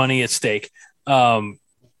too much money at stake.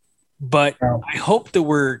 But I hope that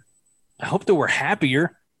we're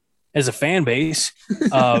happier as a fan base.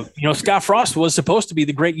 Scott Frost was supposed to be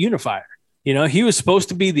the great unifier. He was supposed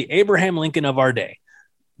to be the Abraham Lincoln of our day.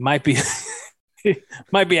 Might be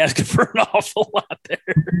asking for an awful lot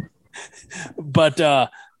there. But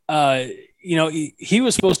he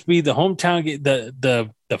was supposed to be the hometown,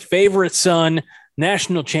 the favorite son,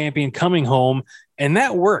 national champion coming home, and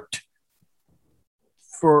that worked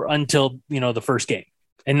until the first game,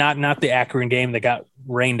 and not the Akron game that got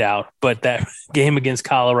rained out, but that game against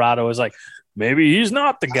Colorado was like, maybe he's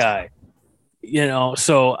not the guy,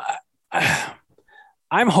 So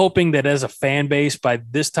I'm hoping that as a fan base, by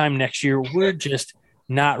this time next year, we're just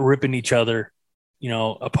not ripping each other,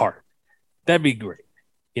 apart. That'd be great.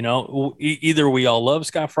 Either we all love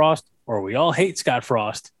Scott Frost or we all hate Scott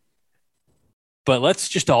Frost, but let's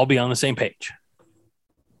just all be on the same page.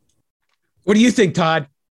 What do you think, Todd?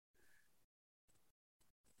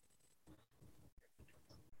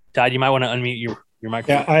 Todd, you might want to unmute your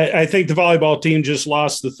microphone. Yeah, I think the volleyball team just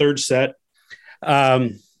lost the 3rd set,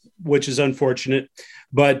 which is unfortunate.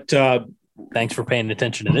 But thanks for paying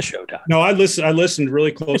attention to this show, Todd. No, I listened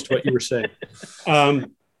really close to what you were saying.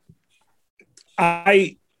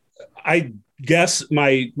 I guess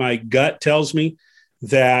my gut tells me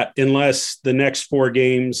that unless the next 4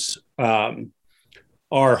 games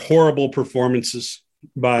are horrible performances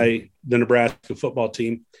by the Nebraska football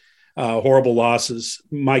team, horrible losses,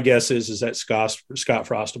 my guess is that Scott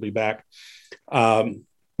Frost will be back.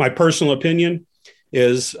 My personal opinion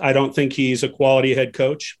is I don't think he's a quality head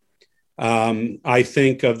coach. I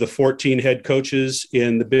think of the 14 head coaches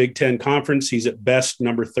in the Big Ten Conference, he's at best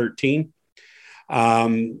number 13.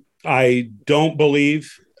 I don't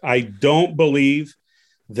believe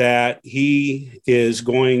that he is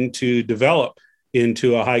going to develop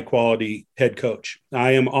into a high quality head coach.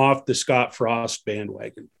 I am off the Scott Frost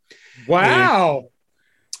bandwagon. Wow.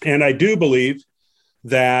 And I do believe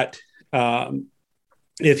that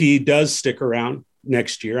if he does stick around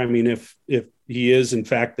next year, I mean, if he is in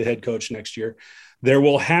fact the head coach next year, there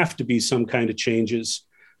will have to be some kind of changes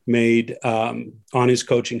made on his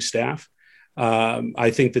coaching staff.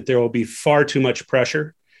 I think that there will be far too much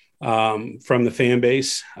pressure from the fan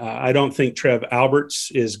base. I don't think Trev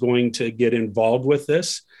Alberts is going to get involved with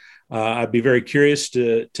this. I'd be very curious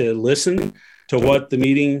to listen to what the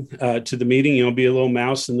meeting, be a little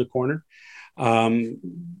mouse in the corner, kind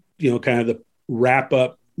of the wrap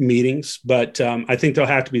up meetings. But I think there'll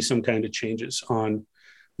have to be some kind of changes on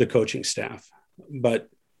the coaching staff. But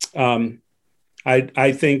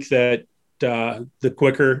I think that the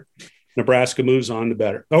quicker Nebraska moves on, the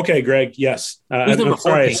better. Okay, Greg. Yes. I'm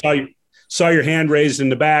sorry. I saw your hand raised in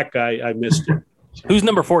the back. I missed it. Who's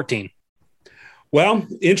number 14? Well,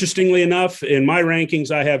 interestingly enough, in my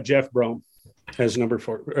rankings, I have Jeff Brom as number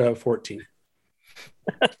 14.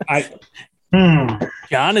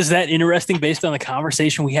 John, is that interesting based on the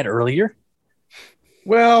conversation we had earlier?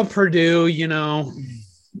 Well, Purdue,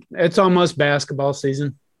 it's almost basketball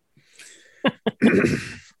season.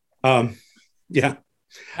 Yeah.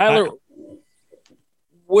 Tyler,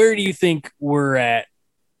 where do you think we're at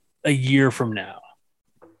a year from now?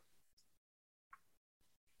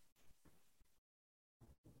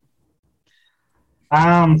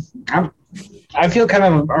 I feel kind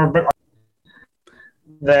of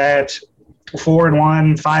that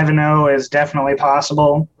 4-1, 5-0 is definitely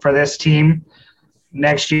possible for this team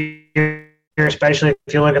next year, especially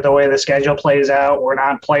if you look at the way the schedule plays out. We're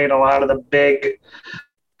not playing a lot of the big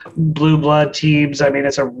blue blood teams. I mean,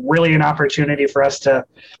 it's really an opportunity for us to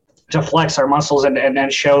flex our muscles and then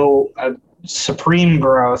show a supreme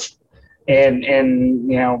growth in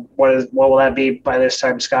what will that be by this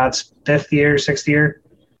time? Scott's 5th year, 6th year,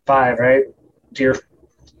 5, right? Year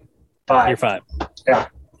 5. Year 5. Yeah.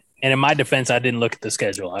 And in my defense, I didn't look at the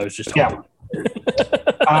schedule. I was just hoping.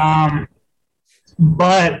 Yeah.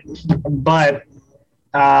 But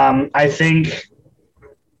I think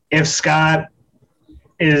if Scott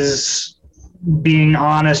is being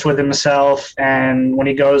honest with himself, and when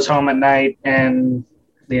he goes home at night and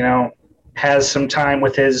has some time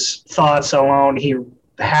with his thoughts alone, he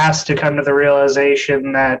has to come to the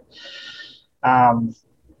realization that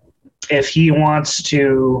if he wants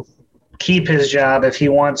to keep his job, if he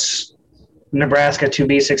wants Nebraska to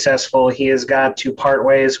be successful, he has got to part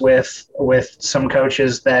ways with some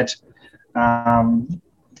coaches that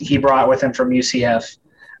he brought with him from UCF.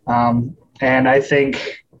 And I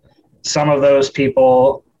think some of those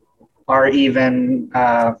people are even,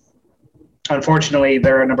 unfortunately,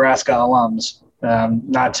 they're Nebraska alums.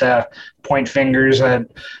 Not to point fingers at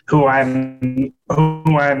who I'm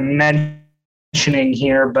mentioning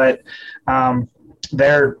here, but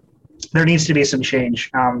there needs to be some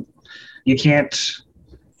change. You can't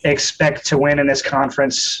expect to win in this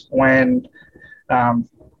conference when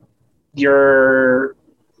your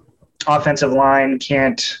offensive line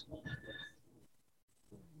can't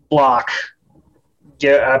block,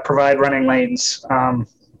 provide running lanes.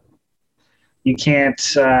 You can't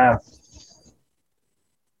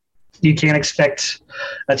expect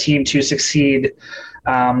a team to succeed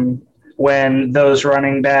when those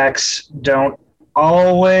running backs don't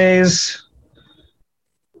always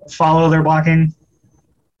follow their blocking.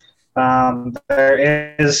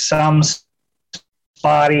 There is some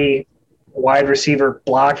spotty wide receiver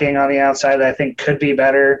blocking on the outside that I think could be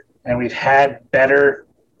better, and we've had better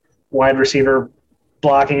wide receiver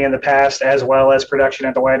blocking in the past, as well as production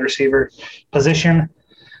at the wide receiver position.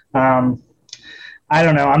 I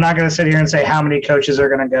don't know. I'm not going to sit here and say how many coaches are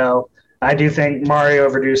going to go. I do think Mario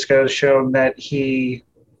Verduzco has shown that he,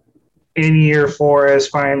 in year 4, has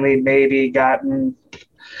finally maybe gotten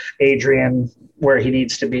Adrian where he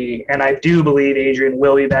needs to be. And I do believe Adrian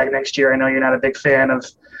will be back next year. I know you're not a big fan of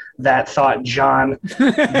that thought, John,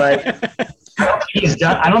 but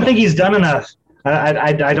I don't think he's done enough.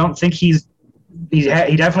 I don't think he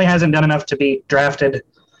definitely hasn't done enough to be drafted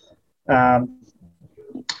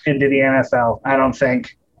into the NFL. I don't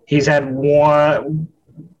think he's had one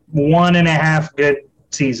and a half good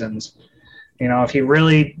seasons. If he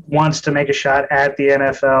really wants to make a shot at the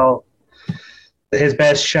NFL, his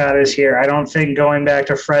best shot is here. I don't think going back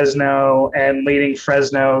to Fresno and leading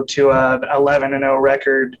Fresno to a 11-0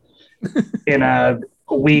 record in a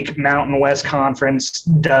weak Mountain West Conference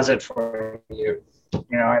does it for you.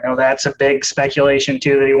 I know that's a big speculation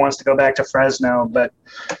too, that he wants to go back to Fresno, but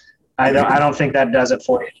I don't think that does it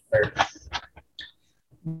for you.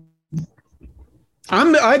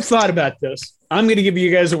 I've thought about this. I'm going to give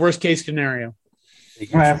you guys a worst case scenario.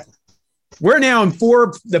 We're now in the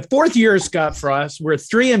 4th year of Scott Frost. We're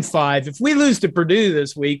 3-5. If we lose to Purdue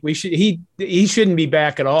this week, he shouldn't be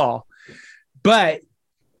back at all. But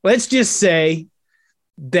let's just say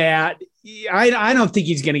that I don't think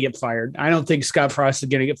he's going to get fired. I don't think Scott Frost is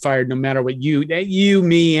going to get fired no matter what you,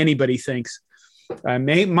 me, anybody thinks.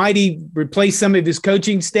 Might he replace some of his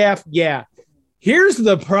coaching staff? Yeah. Here's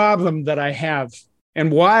the problem that I have,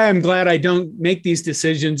 and why I'm glad I don't make these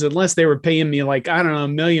decisions unless they were paying me like, I don't know,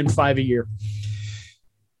 $1.5 million a year.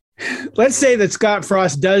 Let's say that Scott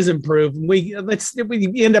Frost does improve. We end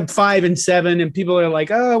up 5-7, and people are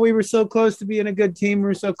like, "Oh, we were so close to being a good team. We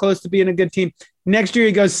were so close to being a good team." Next year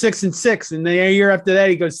he goes 6-6, and the year after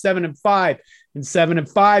that he goes 7-5, and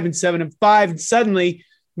 7-5, and 7-5, and suddenly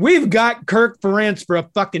we've got Kirk Ferentz for a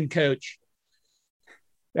fucking coach,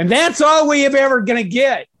 and that's all we have ever going to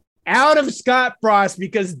get out of Scott Frost,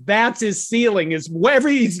 because that's his ceiling. Is whatever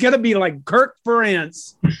he's going to be like Kirk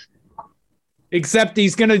Ferentz. Except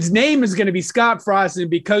his name is going to be Scott Frost and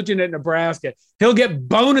be coaching at Nebraska. He'll get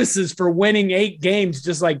bonuses for winning 8 games,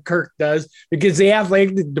 just like Kirk does, because the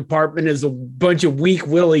athletic department is a bunch of weak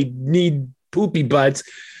willy need poopy butts.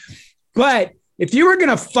 But if you were going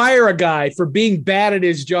to fire a guy for being bad at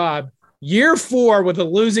his job, year 4 with a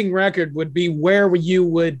losing record would be where you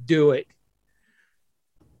would do it.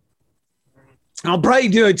 I'll probably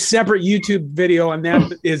do a separate YouTube video on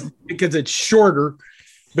that because it's shorter.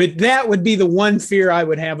 But that would be the one fear I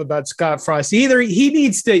would have about Scott Frost. Either he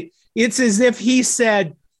needs to, it's as if he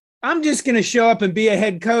said, I'm just going to show up and be a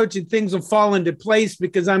head coach and things will fall into place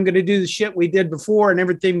because I'm going to do the shit we did before and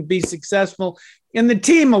everything will be successful. And the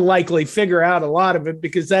team will likely figure out a lot of it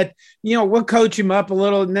because that, we'll coach him up a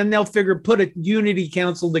little and then they'll put a unity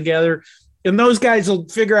council together and those guys will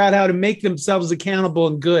figure out how to make themselves accountable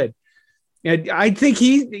and good. And I think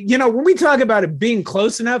when we talk about it being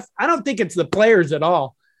close enough, I don't think it's the players at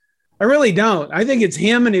all. I really don't. I think it's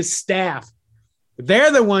him and his staff. They're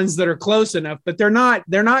the ones that are close enough, but they're not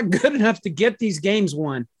good enough to get these games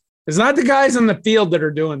won. It's not the guys on the field that are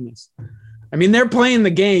doing this. I mean, they're playing the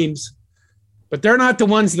games, but they're not the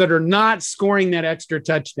ones that are not scoring that extra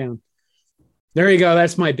touchdown. There you go.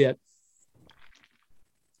 That's my bit.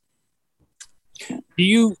 Do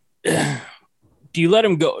you let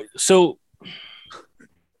him go? So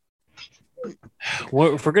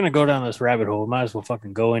if we're going to go down this rabbit hole, we might as well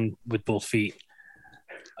fucking go in with both feet.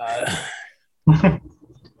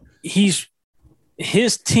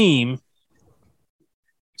 His team,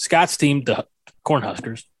 Scott's team, the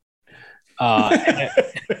Cornhuskers.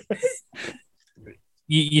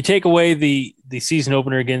 You take away the season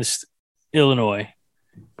opener against Illinois,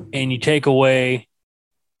 and you take away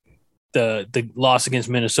the loss against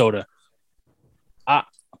Minnesota.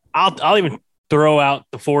 I'll even throw out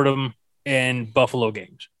the Fordham and Buffalo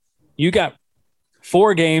games. You got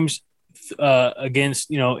 4 games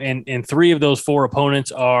against, and 3 of those 4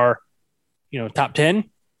 opponents are, top 10,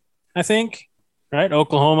 I think, right?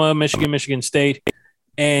 Oklahoma, Michigan State.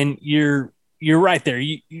 And you're right there.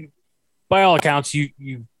 You by all accounts,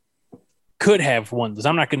 you could have won this.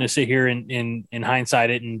 I'm not going to sit here in hindsight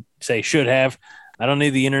it and say should have. I don't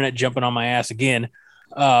need the internet jumping on my ass again.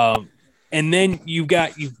 And then you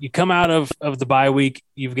come out of the bye week,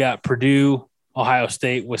 you've got Purdue, Ohio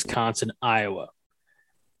State, Wisconsin, Iowa.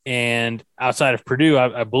 And outside of Purdue,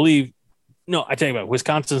 I believe – no, I tell you what,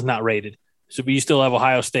 Wisconsin's not rated. So but you still have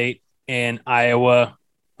Ohio State and Iowa,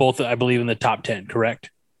 both, I believe, in the top 10, correct?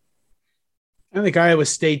 I think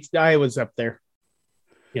Iowa's up there.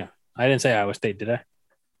 Yeah. I didn't say Iowa State, did I?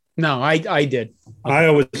 No, I did. Okay.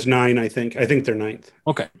 Iowa's 9, I think. I think they're 9th.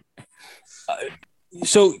 Okay.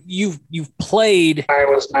 So you've played.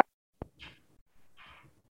 Iowa's 9.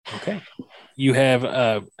 Okay. You have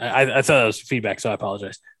I thought that was feedback, so I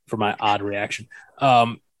apologize for my odd reaction.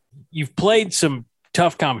 You've played some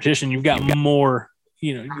tough competition. You've got more,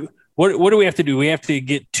 what do we have to do? We have to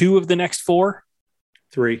get 2 of the next 4?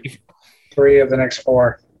 3. 3 of the next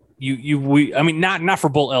 4. I mean, not for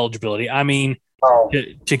bowl eligibility. I mean,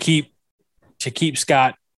 to keep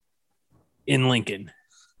Scott in Lincoln,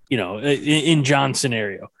 in John's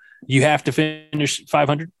scenario, you have to finish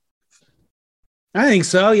 500. I think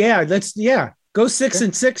so. Yeah, go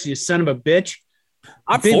 6-6, you son of a bitch.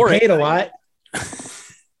 I'm paid a lot.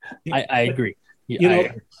 I agree.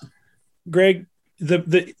 Greg,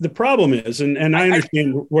 the problem is, and I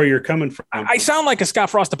understand where you're coming from. I sound like a Scott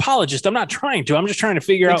Frost apologist. I'm not trying to. I'm just trying to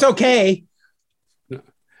figure out. It's okay.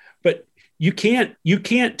 But you can't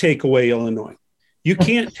take away Illinois. You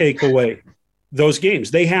can't take away those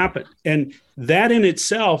games. They happen. And that in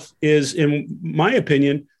itself is, in my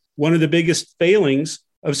opinion, one of the biggest failings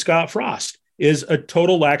of Scott Frost is a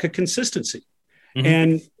total lack of consistency.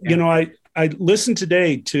 Mm-hmm. And, I listened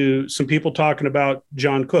today to some people talking about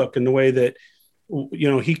John Cook and the way that,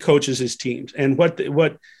 he coaches his teams, and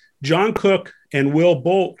what John Cook and Will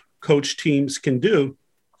Bolt coach teams can do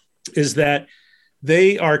is that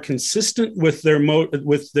they are consistent with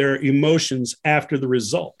their emotions after the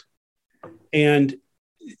result. and,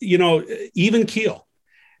 even keel,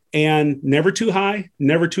 and never too high,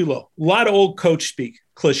 never too low. A lot of old coach speak,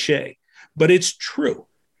 cliche, but it's true.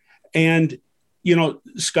 And,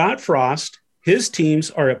 Scott Frost, his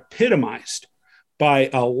teams are epitomized by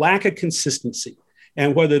a lack of consistency.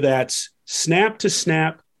 And whether that's snap to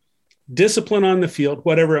snap, discipline on the field,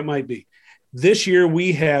 whatever it might be. This year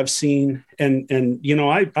we have seen, and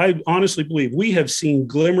I honestly believe we have seen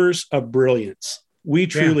glimmers of brilliance. We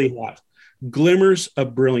truly have glimmers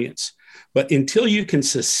of brilliance. But until you can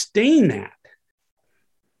sustain that,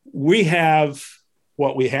 we have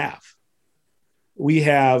what we have. We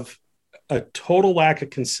have a total lack of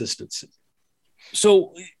consistency.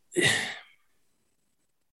 So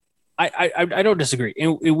I don't disagree.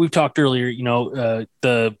 And we've talked earlier,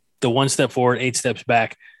 the 1 step forward, 8 steps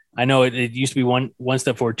back. I know it used to be one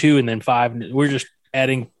step forward, 2, and then 5. And we're just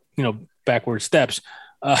adding, backward steps.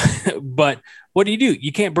 But what do?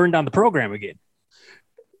 You can't burn down the program again.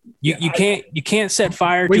 You can't set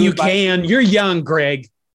fire to it. You can. You're young, Greg.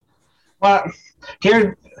 Well,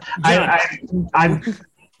 here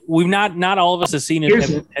we've not all of us have seen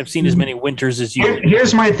as many winters as you.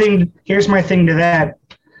 Here's my thing to that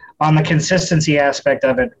on the consistency aspect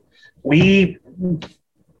of it. We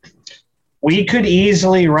could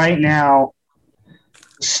easily right now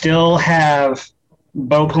still have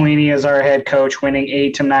Bo Pelini as our head coach winning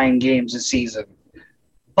 8 to 9 games a season.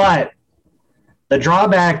 But the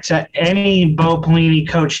drawback to any Bo Pelini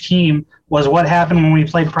coach team was what happened when we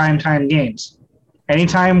played primetime games.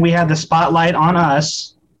 Anytime we had the spotlight on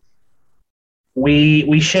us,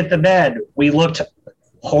 we shit the bed. We looked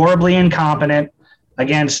horribly incompetent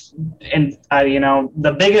against, and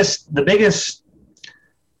the biggest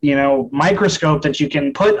microscope that you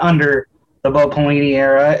can put under the Bo Pelini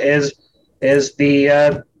era is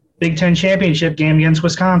the Big Ten championship game against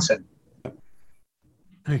Wisconsin.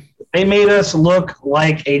 They made us look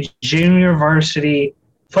like a junior varsity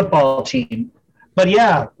football team. But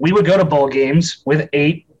yeah, we would go to bowl games with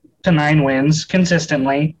 8 to 9 wins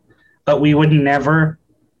consistently, but we would never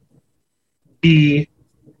be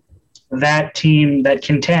that team that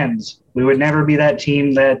contends. We would never be that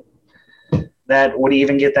team that would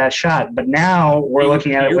even get that shot. But now we're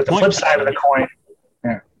looking at it with the flip side of the coin.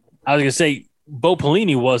 Yeah. I was going to say, Bo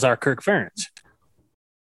Pelini was our Kirk Ferentz.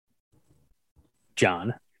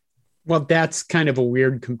 John. Well, that's kind of a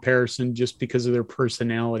weird comparison just because of their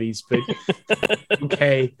personalities, but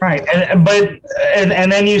okay. Right.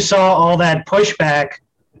 And then you saw all that pushback.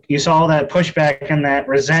 You saw all that pushback and that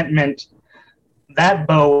resentment that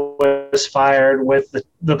Bo was fired with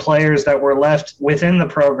the players that were left within the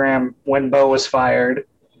program when Bo was fired.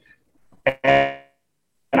 And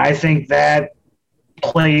I think that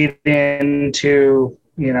played into,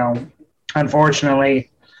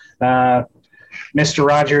 unfortunately, Mr.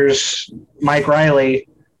 Rogers, Mike Riley,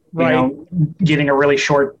 getting a really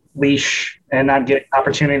short leash and not getting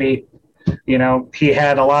opportunity. He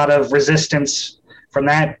had a lot of resistance from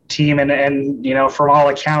that team, and from all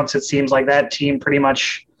accounts, it seems like that team pretty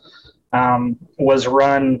much was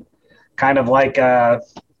run kind of like a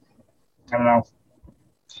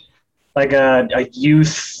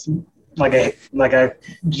youth, like a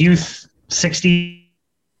youth 60s,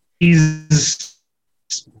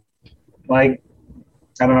 like,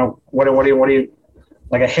 I don't know, what do you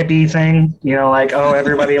like a hippie thing,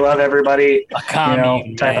 everybody love everybody, a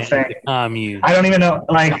commune, type of thing. Commune. I don't even know.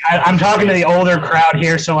 Like, I'm talking to the older crowd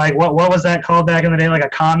here. So, like, what was that called back in the day? Like a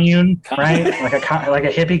commune, right? like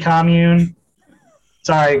a hippie commune.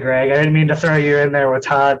 Sorry, Greg. I didn't mean to throw you in there with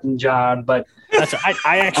Todd and John, but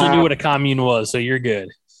I actually knew what a commune was, so you're good.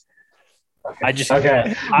 I'm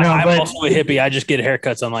also a hippie. I just get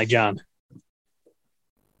haircuts unlike John.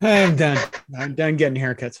 I'm done. I'm done getting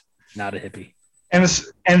haircuts. Not a hippie. And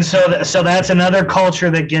so that's another culture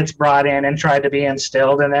that gets brought in and tried to be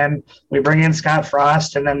instilled. And then we bring in Scott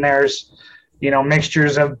Frost, and then there's,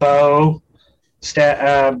 mixtures of Bo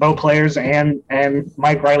players and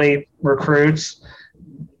Mike Riley recruits,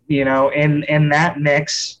 in that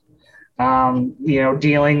mix,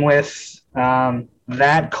 dealing with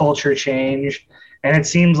that culture change. And it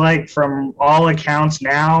seems like from all accounts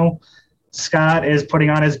now, Scott is putting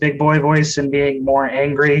on his big boy voice and being more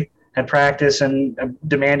angry at practice and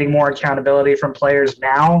demanding more accountability from players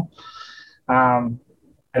now. I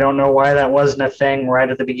don't know why that wasn't a thing right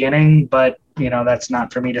at the beginning, but, that's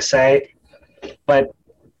not for me to say. But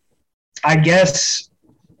I guess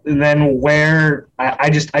then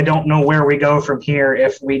I don't know where we go from here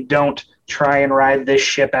if we don't try and ride this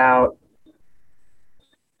ship out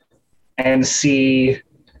and see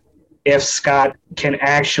if Scott can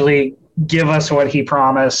actually give us what he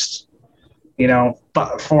promised,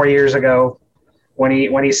 4 years ago when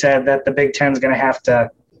he said that the Big Ten is going to have to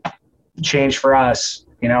change for us.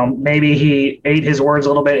 You know, maybe he ate his words a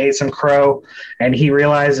little bit, ate some crow, and he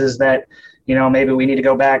realizes that, you know, maybe we need to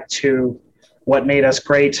go back to what made us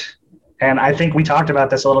great. And I think we talked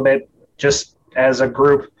about this a little bit just as a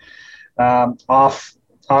group off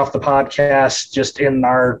the podcast, just in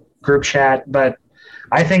our group chat. But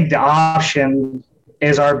I think the option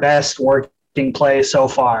is our best working play so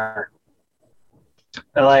far.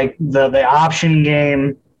 Like the option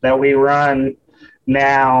game that we run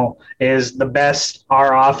now is the best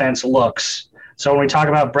our offense looks. So when we talk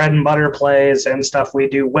about bread and butter plays and stuff we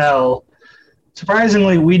do well,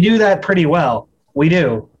 surprisingly, we do that pretty well. We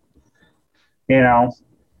do, you know,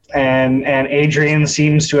 and Adrian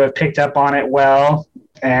seems to have picked up on it well,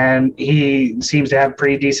 and he seems to have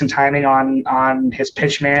pretty decent timing on his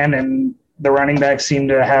pitch man, and the running backs seem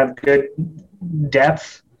to have good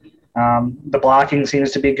depth. The blocking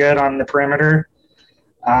seems to be good on the perimeter.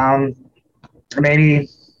 Maybe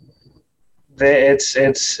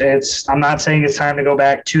it's I'm not saying it's time to go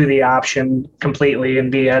back to the option completely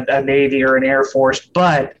and be a Navy or an Air Force,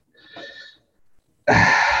 but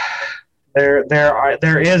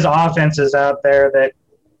there is offenses out there that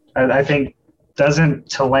I think, doesn't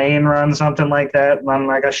Tulane run something like that, run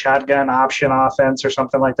like a shotgun option offense or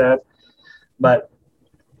something like that? But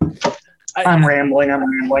I'm rambling.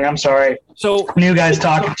 I'm sorry. So you guys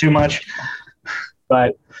talking too much.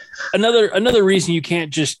 But another reason you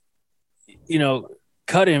can't just, you know,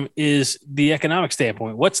 cut him is the economic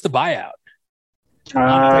standpoint. What's the buyout?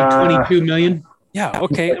 Like $22 million. Yeah.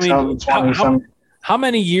 Okay. I mean, how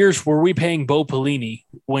many years were we paying Bo Pelini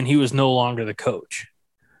when he was no longer the coach?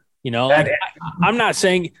 You know, like, I'm not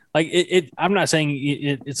saying like I'm not saying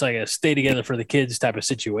it's like a stay together for the kids type of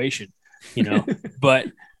situation, you know,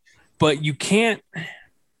 but you can't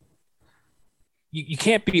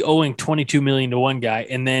be owing $22 million to one guy,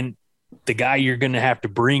 and then the guy you're going to have to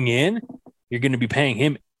bring in, you're going to be paying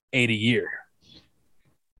him $8 million a year.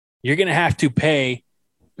 You're going to have to pay.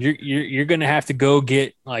 You're going to have to go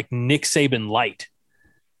get like Nick Saban light.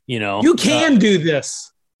 You know, you can do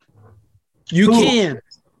this. You can.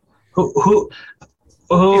 Who?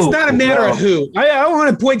 It's not a matter of who. I want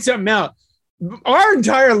to point something out. Our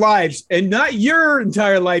entire lives, and not your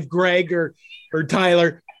entire life, Greg or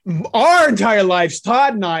Tyler, our entire lives,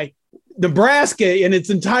 Todd and I, Nebraska in its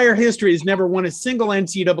entire history has never won a single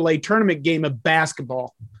NCAA tournament game of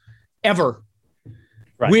basketball, ever.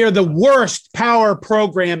 Right. We are the worst power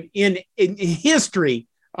program in history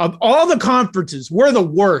of all the conferences. We're the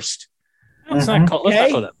worst. Let's not call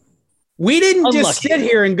that. We didn't just sit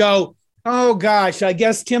here and go, oh, gosh, I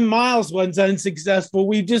guess Tim Miles was unsuccessful.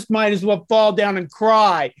 We just might as well fall down and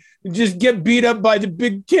cry and just get beat up by the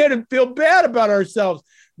Big Ten and feel bad about ourselves.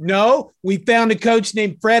 No, we found a coach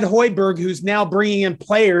named Fred Hoiberg who's now bringing in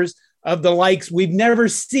players of the likes we've never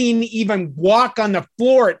seen even walk on the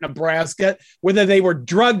floor at Nebraska, whether they were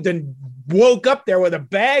drugged and woke up there with a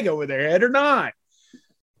bag over their head or not.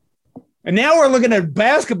 And now we're looking at a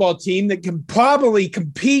basketball team that can probably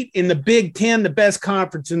compete in the Big Ten, the best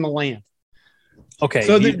conference in the land. Okay.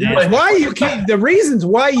 So the reasons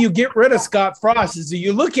why you get rid of Scott Frost is that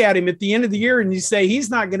you look at him at the end of the year and you say,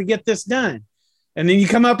 he's not going to get this done. And then you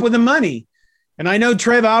come up with the money. And I know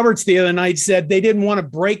Trev Alberts the other night said they didn't want to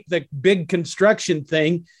break the big construction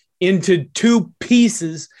thing into two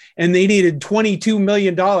pieces, and they needed $22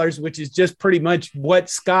 million, which is just pretty much what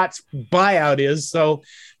Scott's buyout is. So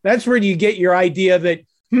that's where you get your idea that,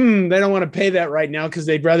 they don't want to pay that right now because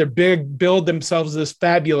they'd rather build themselves this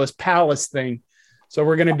fabulous palace thing. So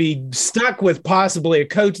we're going to be stuck with possibly a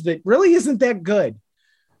coach that really isn't that good.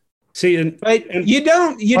 See, you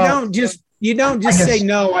don't just say,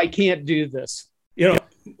 no, I can't do this. You know,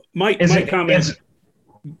 my comment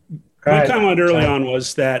early on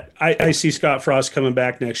was that I see Scott Frost coming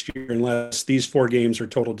back next year unless these 4 games are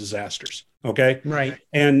total disasters. Okay. Right.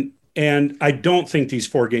 And I don't think these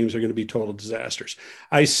 4 games are going to be total disasters.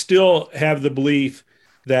 I still have the belief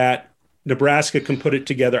that Nebraska can put it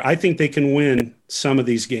together. I think they can win some of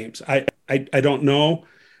these games. I don't know,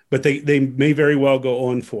 but they may very well go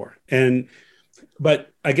 0-4.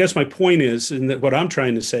 But I guess my point is, and that what I'm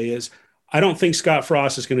trying to say is, I don't think Scott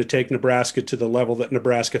Frost is going to take Nebraska to the level that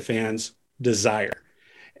Nebraska fans desire.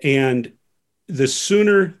 And the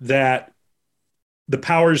sooner that the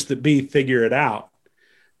powers that be figure it out,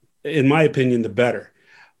 in my opinion, the better.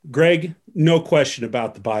 Greg, no question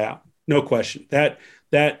about the buyout. No question. That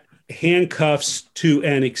handcuffs to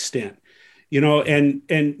an extent. You know, and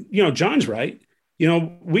you know, John's right. You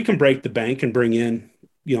know, we can break the bank and bring in,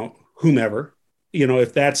 you know, whomever, you know,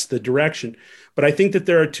 if that's the direction. But I think that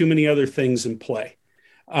there are too many other things in play.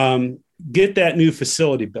 You get that new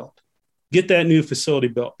facility built. Get that new facility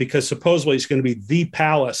built, because supposedly it's going to be the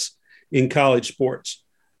palace in college sports.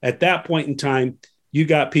 At that point in time, you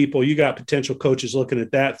got potential coaches looking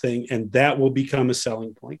at that thing, and that will become a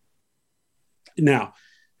selling point. Now,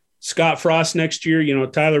 Scott Frost next year,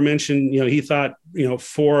 Tyler mentioned, he thought,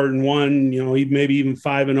 4-1, maybe even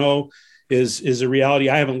 5-0 is a reality.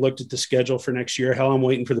 I haven't looked at the schedule for next year. Hell, I'm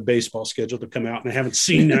waiting for the baseball schedule to come out, and I haven't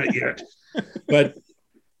seen that yet. But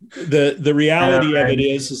the reality of it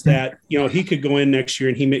is that, he could go in next year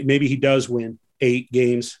and maybe he does win 8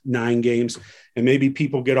 games, 9 games, and maybe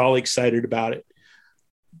people get all excited about it.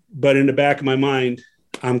 But in the back of my mind,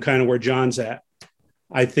 I'm kind of where John's at.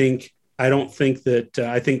 I think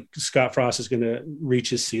Scott Frost is going to reach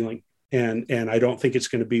his ceiling, and I don't think it's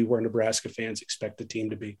going to be where Nebraska fans expect the team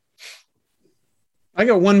to be. I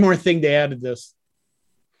got one more thing to add to this.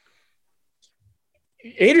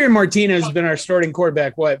 Adrian Martinez has been our starting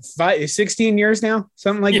quarterback, 16 years now?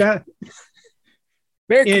 Something like that?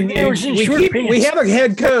 We have a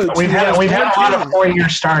head coach. We've had a lot of 4-year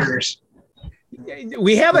starters.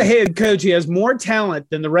 We have a head coach. He has more talent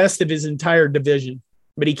than the rest of his entire division,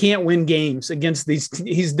 but he can't win games against these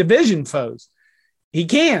division foes. He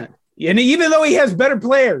can't. And even though he has better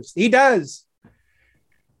players, he does.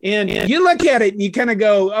 And you look at it and you kind of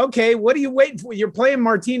go, okay, what are you waiting for? You're playing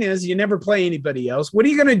Martinez. You never play anybody else. What are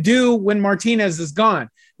you going to do when Martinez is gone? Are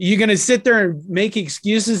you going to sit there and make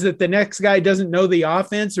excuses that the next guy doesn't know the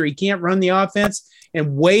offense or he can't run the offense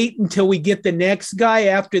and wait until we get the next guy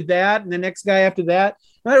after that and the next guy after that?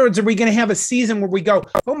 In other words, are we going to have a season where we go,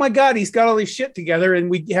 oh my God, he's got all this shit together and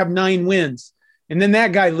we have 9 wins? And then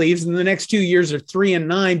that guy leaves, and the next 2 years are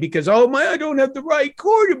 3-9 because, I don't have the right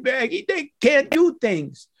quarterback. They can't do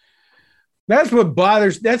things. That's what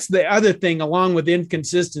bothers. That's the other thing, along with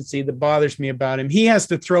inconsistency, that bothers me about him. He has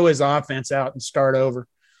to throw his offense out and start over.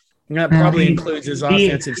 And that probably includes his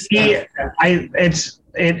offensive stuff.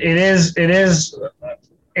 It is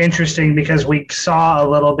interesting because we saw a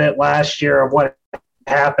little bit last year of what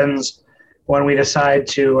happens when we decide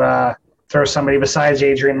to throw somebody besides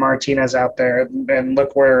Adrian Martinez out there. And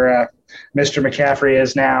look where Mr. McCaffrey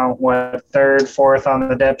is now, 3rd, 4th on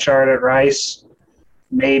the depth chart at Rice.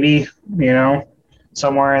 Maybe,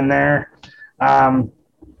 somewhere in there. I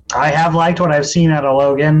have liked what I've seen out of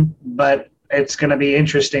Logan, but it's going to be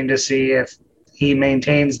interesting to see if he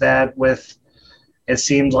maintains that with, it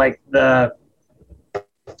seems like the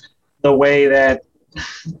way that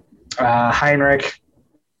Heinrich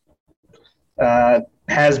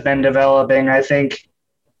has been developing. I think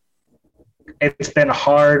it's been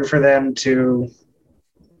hard for them to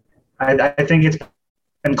I think it's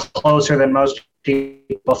been closer than most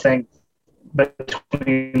people think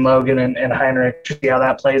between Logan and Heinrich, to see how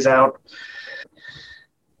that plays out.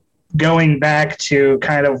 Going back to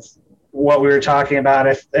kind of what we were talking about,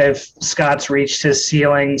 if Scott's reached his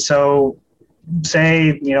ceiling, so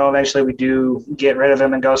say, eventually we do get rid of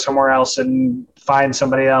him and go somewhere else and find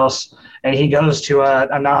somebody else, and he goes to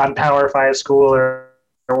a non-Power 5 school or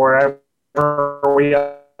wherever we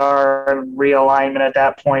are in realignment at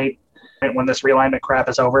that point, when this realignment crap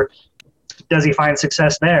is over, does he find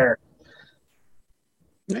success there?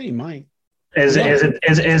 Yeah, he might. Is it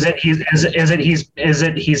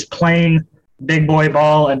he's playing big boy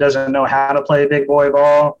ball and doesn't know how to play big boy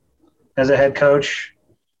ball as a head coach,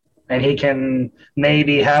 and he can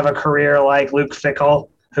maybe have a career like Luke Fickell,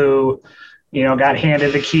 who got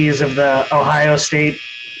handed the keys of the Ohio State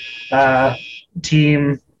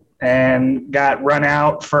team and got run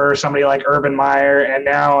out for somebody like Urban Meyer, and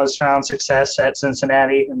now has found success at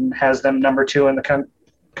Cincinnati and has them number 2 in the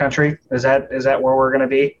country. Is that where we're going to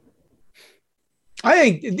be? I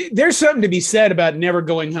think there's something to be said about never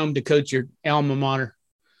going home to coach your alma mater,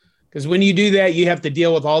 because when you do that, you have to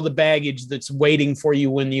deal with all the baggage that's waiting for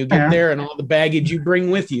you when you get there and all the baggage you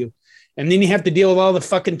bring with you. And then you have to deal with all the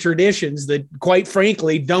fucking traditions that, quite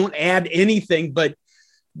frankly, don't add anything but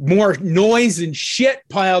more noise and shit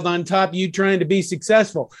piled on top of you trying to be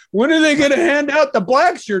successful. When are they going to hand out the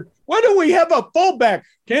black shirt? Why do we have a fullback?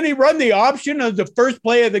 Can he run the option as the first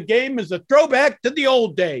play of the game as a throwback to the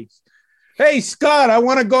old days? Hey, Scott, I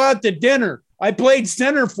want to go out to dinner. I played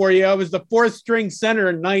center for you. I was the 4th string center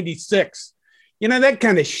in 96. That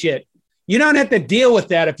kind of shit. You don't have to deal with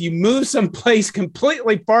that if you move someplace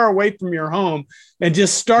completely far away from your home and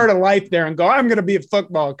just start a life there and go, I'm going to be a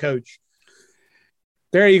football coach.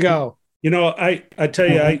 There you go. I tell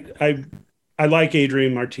you, I like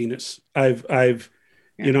Adrian Martinez. I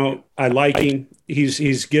like him.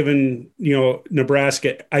 He's given,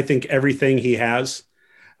 Nebraska, I think, everything he has.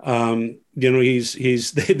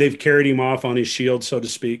 They've carried him off on his shield, so to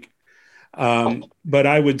speak. But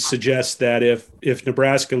I would suggest that if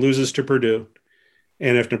Nebraska loses to Purdue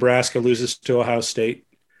and if Nebraska loses to Ohio State,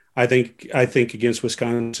 I think against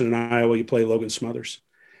Wisconsin and Iowa, you play Logan Smothers.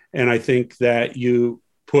 And I think that you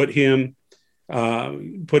put him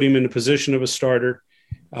in the position of a starter.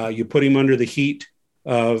 You put him under the heat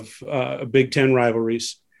of Big Ten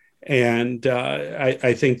rivalries. And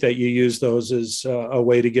I think that you use those as a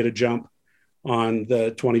way to get a jump on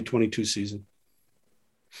the 2022 season.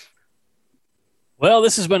 Well,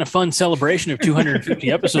 this has been a fun celebration of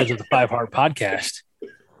 250 episodes of the Five Heart Podcast.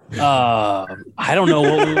 I don't know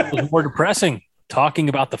what was more depressing, talking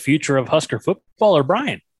about the future of Husker football or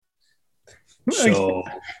Brian. So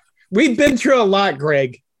we've been through a lot,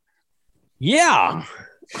 Greg. Yeah.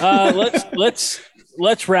 Let's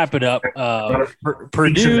wrap it up.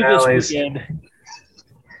 Purdue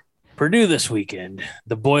this weekend.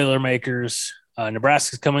 The Boilermakers.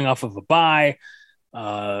 Nebraska's coming off of a bye.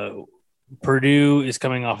 Purdue is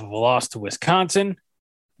coming off of a loss to Wisconsin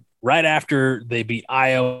right after they beat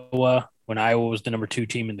Iowa when Iowa was the number 2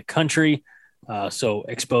 team in the country. So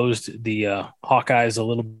exposed the Hawkeyes a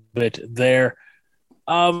little bit there.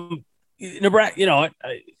 Nebraska,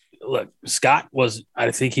 look, Scott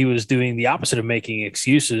I think he was doing the opposite of making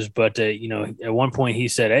excuses, but at one point he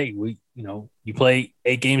said, hey, you play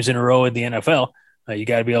 8 games in a row in the NFL. You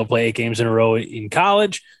got to be able to play 8 games in a row in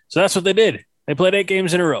college. So that's what they did. They played 8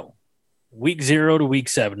 games in a row, week 0 to week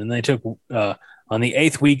 7. And they took, on the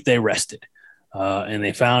 8th week, they rested and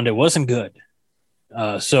they found it wasn't good.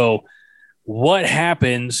 So what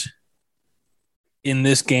happens in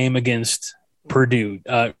this game against Purdue?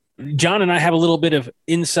 John and I have a little bit of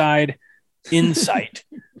inside insight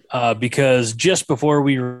because just before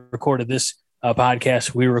we recorded this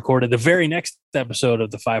podcast, we recorded the very next episode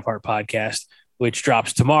of the Five Heart Podcast, which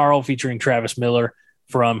drops tomorrow, featuring Travis Miller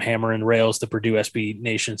from Hammer and Rails, the Purdue SB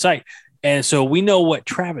Nation site. And so we know what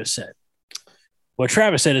Travis said. What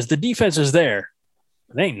Travis said is the defense is there.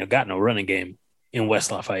 They ain't got no running game in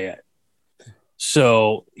West Lafayette.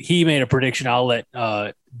 So he made a prediction. I'll let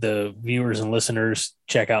the viewers and listeners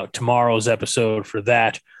check out tomorrow's episode for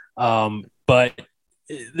that. But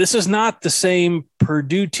this is not the same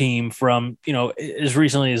Purdue team from, as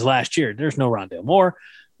recently as last year. There's no Rondale Moore.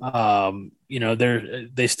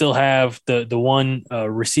 They still have the one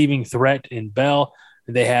receiving threat in Bell.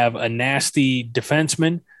 They have a nasty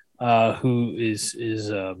defenseman who is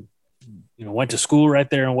went to school right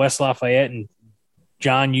there in West Lafayette. And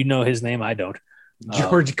John, you know his name. I don't.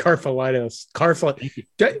 George Karfalitis.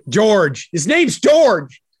 George. His name's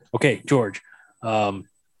George. Okay, George. But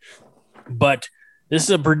this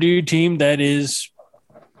is a Purdue team that is,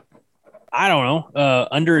 I don't know,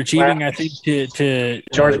 underachieving. I think to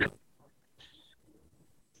George.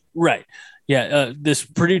 Right. Yeah. This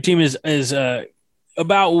Purdue team is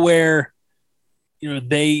about where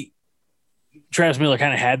Travis Miller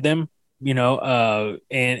kind of had them.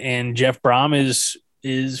 And Jeff Brom is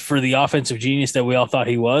for the offensive genius that we all thought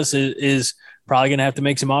he was, is probably going to have to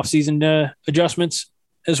make some offseason adjustments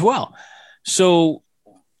as well. So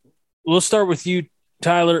we'll start with you,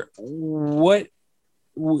 Tyler. We'll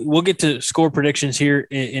get to score predictions here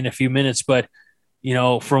in a few minutes, but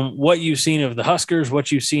from what you've seen of the Huskers,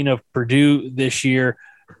 what you've seen of Purdue this year,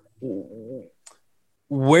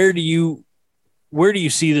 where do you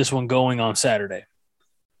see this one going on Saturday?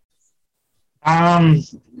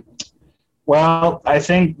 Well, I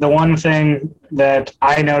think the one thing that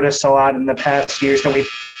I noticed a lot in the past years that we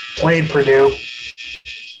played Purdue.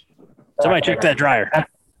 Somebody check that dryer.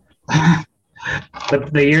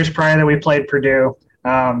 The years prior that we played Purdue,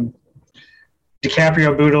 DiCaprio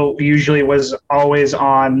Bootle usually was always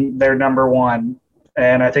on their number 1.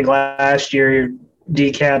 And I think last year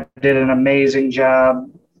DCAP did an amazing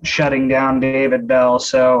job shutting down David Bell.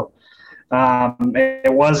 So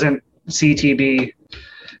it wasn't CTB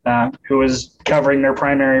who was covering their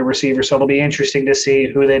primary receiver. So it'll be interesting to see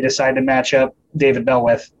who they decide to match up David Bell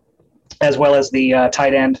with, as well as the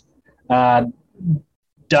tight end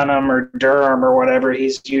Dunham or Durham or whatever.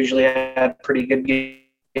 He's usually had pretty good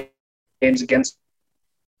games against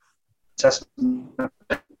us in the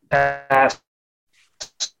past.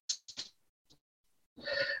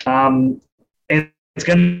 It's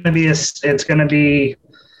going to be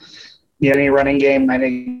any running game. I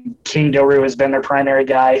think King Doru has been their primary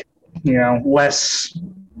guy.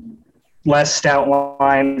 Less stout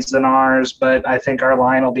lines than ours, but I think our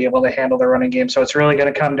line will be able to handle the running game. So it's really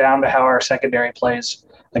going to come down to how our secondary plays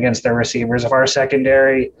against their receivers. If our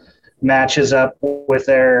secondary matches up with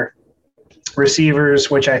their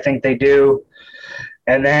receivers, which I think they do,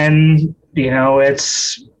 and then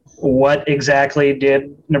it's what exactly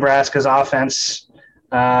did Nebraska's offense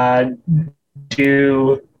do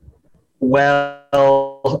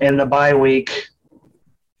well in the bye week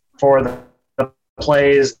for the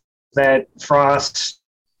plays that Frost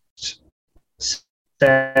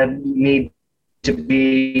said need to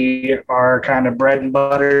be our kind of bread and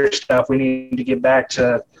butter stuff. We need to get back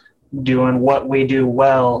to doing what we do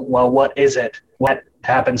well. Well, what is it? What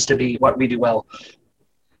happens to be what we do well?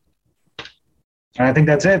 And I think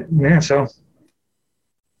that's it. Yeah, so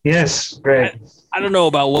yes, great. I don't know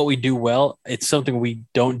about what we do well. It's something we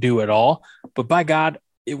don't do at all. But by God,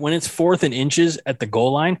 when it's 4th and inches at the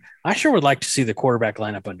goal line, I sure would like to see the quarterback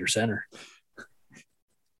line up under center.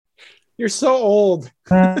 You're so old.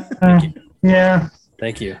 Thank you. Yeah.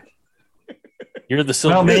 Thank you. You're the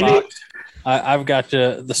silver fox. I've got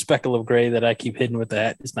the speckle of gray that I keep hidden with the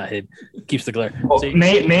hat. It's not hidden. It keeps the glare. Well,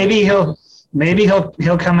 maybe he'll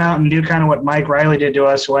come out and do kind of what Mike Riley did to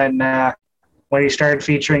us when he started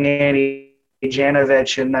featuring Andy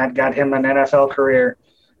Janovich, and that got him an NFL career.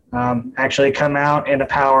 Actually come out in a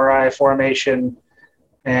power I formation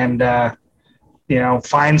and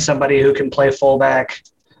find somebody who can play fullback.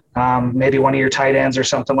 Maybe one of your tight ends or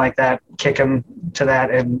something like that, kick him to that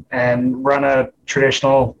and run a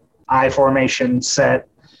traditional I formation set,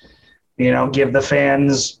 give the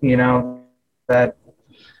fans, that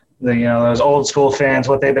those old school fans,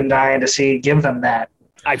 what they've been dying to see, give them that.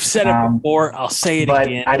 I've said it before. I'll say it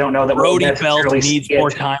again. I don't know that Brody Belt needs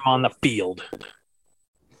more time on the field.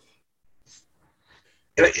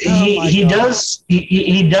 He does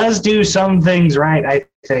do some things right. I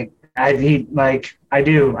think I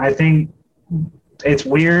do. I think it's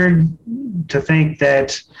weird to think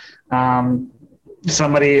that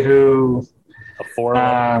somebody who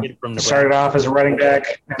started off as a running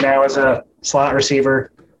back and now as a slot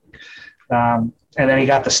receiver, and then he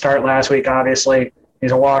got the start last week. Obviously,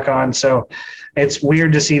 he's a walk-on, so it's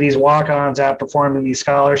weird to see these walk-ons outperforming these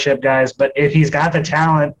scholarship guys. But if he's got the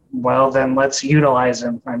talent, well, then let's utilize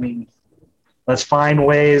him. I mean, let's find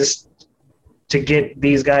ways to get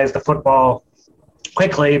these guys the football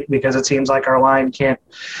quickly, because it seems like our line can't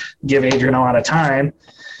give Adrian a lot of time.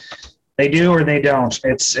 They do or they don't.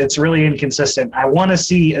 It's really inconsistent. I want to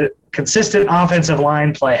see a consistent offensive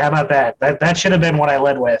line play. How about that? That should have been what I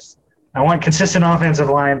led with. I want consistent offensive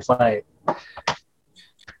line play.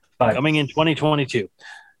 But coming in 2022,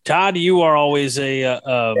 Todd, you are always an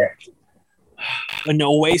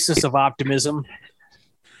oasis of optimism.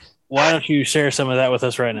 Why don't you share some of that with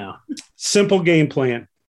us right now? Simple game plan.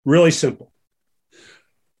 Really simple.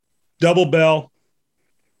 Double Bell,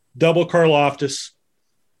 double Karlaftis,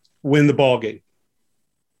 win the ball game.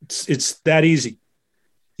 It's that easy.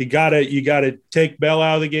 You gotta take Bell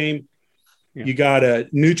out of the game. Yeah. You gotta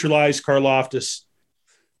neutralize Karlaftis.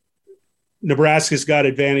 Nebraska's got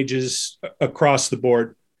advantages across the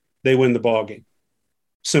board. They win the ball game.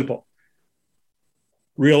 Simple.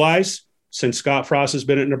 Realize, since Scott Frost has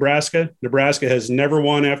been at Nebraska, Nebraska has never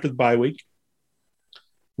won after the bye week.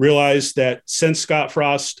 Realize that since Scott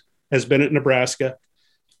Frost has been at Nebraska,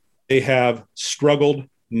 they have struggled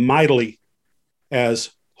mightily as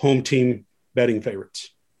home team betting favorites.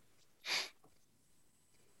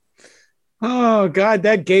 Oh, God,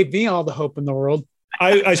 that gave me all the hope in the world.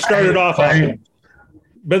 I started off,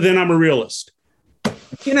 but then I'm a realist.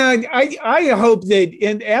 I hope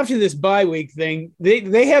that after this bye week thing,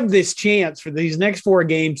 they have this chance for these next 4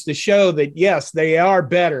 games to show that, yes, they are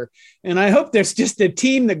better. And I hope there's just a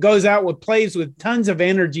team that goes out with plays with tons of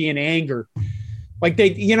energy and anger. Like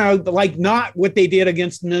like not what they did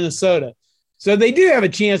against Minnesota. So they do have a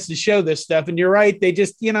chance to show this stuff. And you're right. They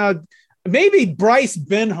just, maybe Bryce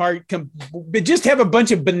Benhart can just have a bunch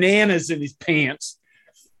of bananas in his pants.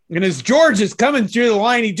 And as George is coming through the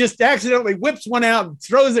line, he just accidentally whips one out and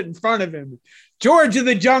throws it in front of him. George of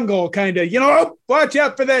the jungle, kind of, watch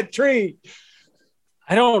out for that tree.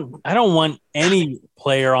 I don't want any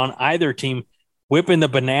player on either team whipping the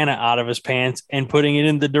banana out of his pants and putting it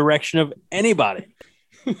in the direction of anybody,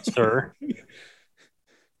 sir.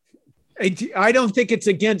 I don't think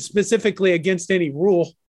it's specifically against any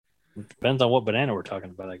rule. It depends on what banana we're talking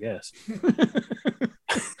about, I guess.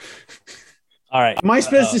 All right. Am I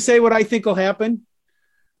supposed to say what I think will happen?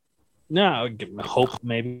 No, hope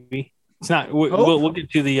maybe. It's not. We'll get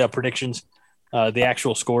to the predictions, the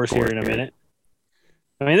actual scores here in a minute.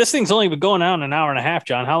 I mean, this thing's only been going on an hour and a half,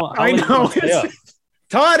 John. How I know.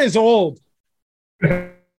 Todd is old.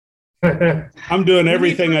 I'm doing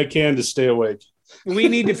everything I can to stay awake. We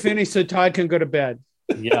need to finish so Todd can go to bed.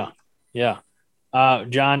 Yeah.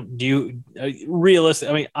 John, do you realistic?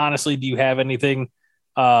 I mean, honestly, do you have anything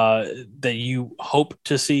that you hope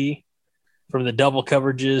to see from the double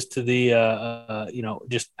coverages to the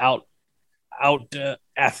just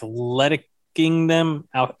athleticing them,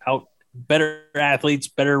 out better athletes,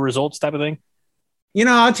 better results type of thing?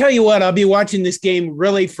 I'll tell you what, I'll be watching this game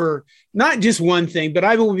really for not just one thing, but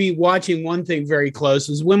I will be watching one thing very close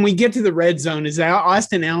is when we get to the red zone, is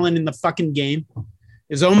Austin Allen in the fucking game?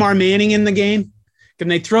 Is Omar Manning in the game? Can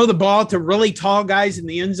they throw the ball to really tall guys in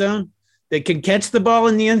the end zone that can catch the ball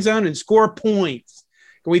in the end zone and score points?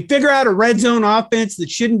 Can we figure out a red zone offense that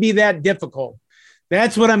shouldn't be that difficult?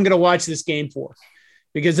 That's what I'm going to watch this game for.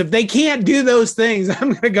 Because if they can't do those things, I'm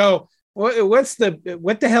going to go, what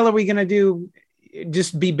the hell are we going to do?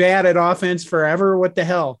 Just be bad at offense forever? What the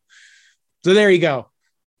hell? So there you go.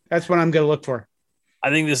 That's what I'm going to look for. I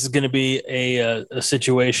think this is going to be a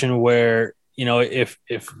situation where, if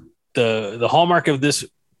the hallmark of this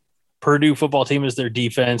Purdue football team is their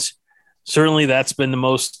defense, certainly that's been the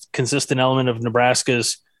most consistent element of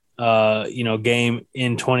Nebraska's, game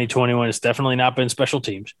in 2021. It's definitely not been special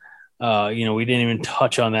teams. We didn't even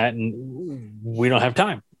touch on that, and we don't have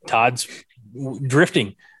time. Todd's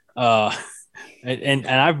drifting. And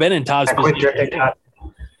I've been in Todd's position.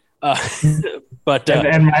 But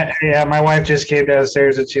my wife just came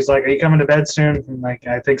downstairs and she's like, "Are you coming to bed soon?" I'm like,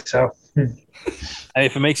 "I think so."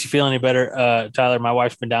 If it makes you feel any better, Tyler, my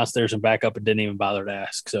wife's been downstairs and back up and didn't even bother to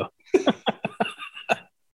ask. So,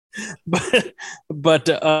 but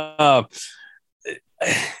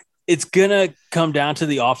it's gonna come down to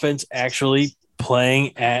the offense actually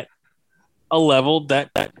playing at a level that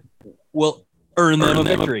will earn them a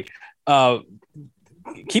victory.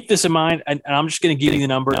 Keep this in mind, and I'm just going to give you the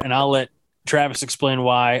number, and I'll let Travis explain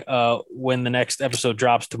why when the next episode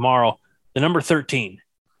drops tomorrow. The number 13.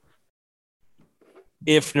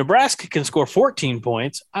 If Nebraska can score 14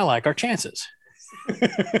 points, I like our chances.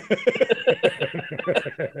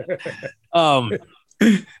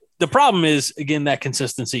 The problem is, again, that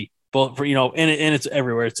consistency. Both for and it's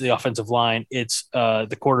everywhere. It's the offensive line. It's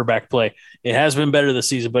the quarterback play. It has been better this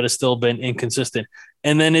season, but it's still been inconsistent.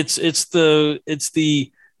 And then it's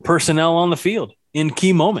the personnel on the field in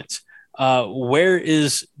key moments. Where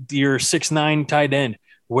is your 6'9" tight end?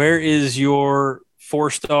 Where is your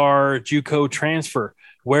 4-star JUCO transfer?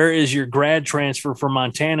 Where is your grad transfer from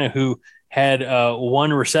Montana who had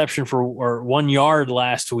one reception or 1 yard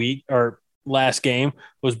last week or last game,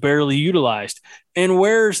 was barely utilized? And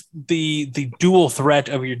where's the dual threat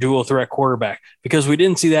of your dual threat quarterback? Because we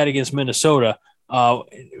didn't see that against Minnesota.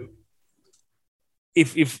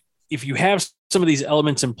 If you have some of these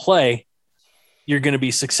elements in play, you're going to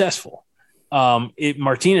be successful.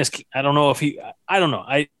 Martinez, I don't know.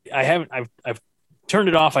 I've turned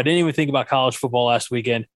it off. I didn't even think about college football last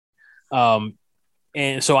weekend. And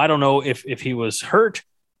so I don't know if he was hurt,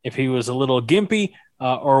 if he was a little gimpy,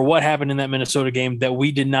 or what happened in that Minnesota game that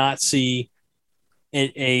we did not see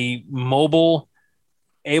a mobile,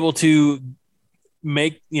 able to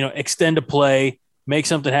make, extend a play, make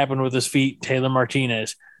something happen with his feet, Taylor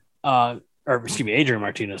Martinez, Adrian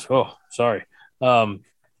Martinez. Oh, sorry.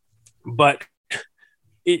 But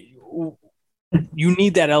you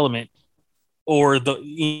need that element, or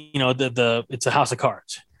it's a house of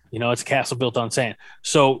cards. It's a castle built on sand.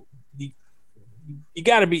 So you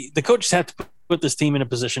got to be, the coaches have to put this team in a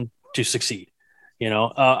position to succeed.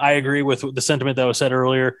 I agree with the sentiment that was said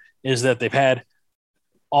earlier, is that they've had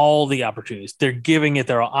all the opportunities. They're giving it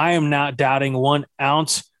their all. I am not doubting 1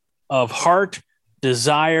 ounce of heart,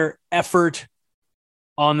 desire, effort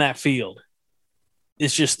on that field.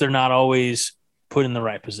 It's just they're not always put in the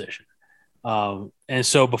right position. And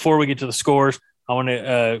so before we get to the scores, I want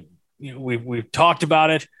to we've talked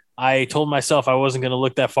about it. I told myself I wasn't going to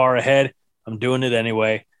look that far ahead. I'm doing it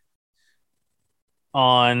anyway.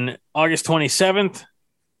 On August 27th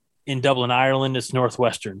in Dublin, Ireland, it's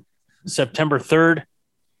Northwestern. September 3rd,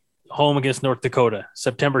 home against North Dakota.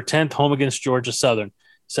 September 10th, home against Georgia Southern.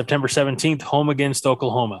 September 17th, home against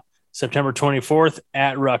Oklahoma. September 24th,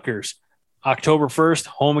 at Rutgers. October 1st,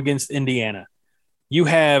 home against Indiana. You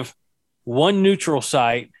have 1 neutral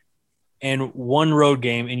site and 1 road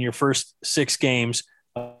game in your first 6 games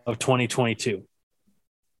of 2022.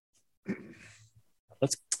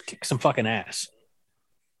 Let's kick some fucking ass.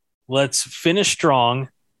 Let's finish strong.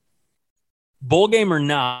 Bowl game or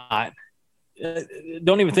not,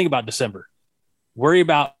 don't even think about December. Worry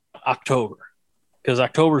about October, because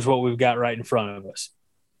October is what we've got right in front of us.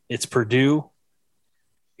 It's Purdue.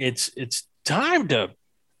 It's time to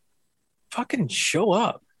fucking show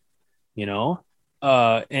up, and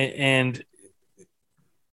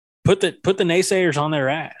put the naysayers on their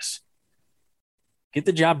ass. Get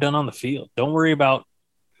the job done on the field. Don't worry about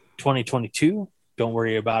 2022. Don't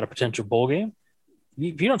worry about a potential bowl game.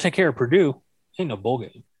 If you don't take care of Purdue, ain't no bowl game.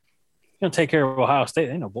 If you don't take care of Ohio State,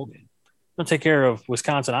 ain't no bowl game. They'll take care of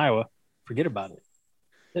Wisconsin, Iowa. Forget about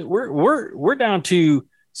it. We're down to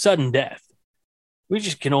sudden death. We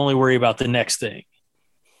just can only worry about the next thing,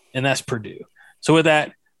 and that's Purdue. So with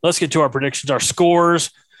that, let's get to our predictions, our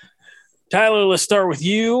scores. Tyler, let's start with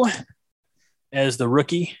you as the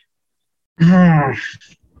rookie.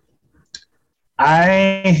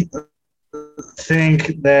 I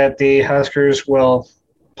think that the Huskers will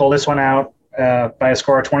pull this one out by a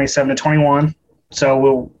score of 27-21.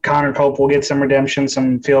 So Connor Pope will get some redemption,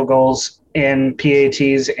 some field goals in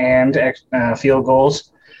PATs and field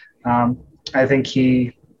goals. I think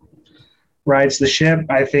he rides the ship.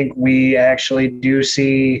 I think we actually do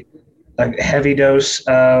see a heavy dose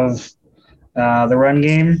of the run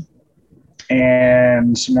game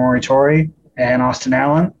and Samori Torrey and Austin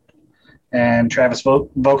Allen and Travis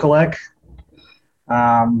Vokalek.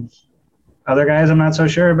 Other guys I'm not so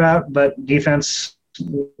sure about, but defense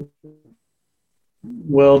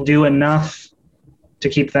will do enough to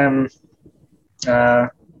keep them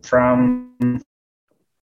from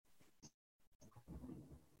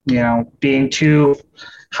being too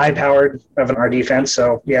high-powered of our defense.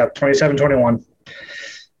 So, 27-21.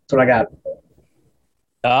 That's what I got.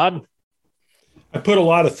 Todd? I put a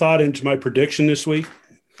lot of thought into my prediction this week.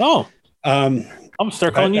 Oh. I'm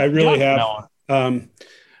start calling you. I really have.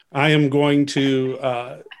 I am going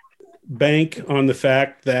to bank on the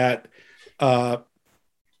fact that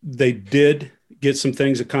they did get some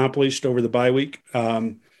things accomplished over the bye week.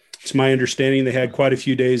 It's my understanding they had quite a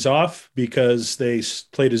few days off because they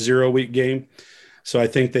played a 0-week game. So I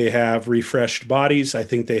think they have refreshed bodies. I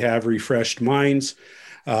think they have refreshed minds.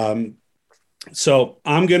 So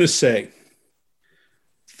I'm going to say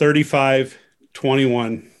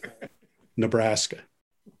 35-21 Nebraska.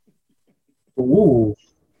 Ooh.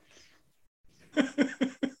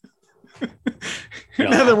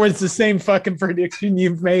 In other words, the same fucking prediction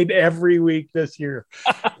you've made every week this year.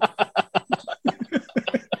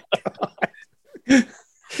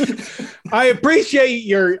 I appreciate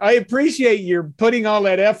your putting all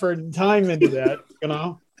that effort and time into that,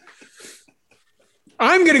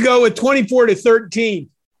 I'm going to go with 24-13.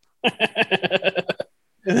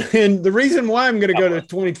 And the reason why I'm going to go to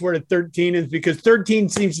 24-13 is because 13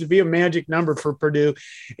 seems to be a magic number for Purdue.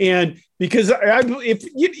 And because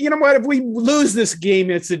if we lose this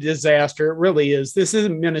game, it's a disaster. It really is. This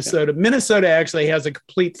isn't Minnesota. Minnesota actually has a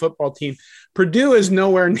complete football team. Purdue is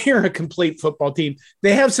nowhere near a complete football team.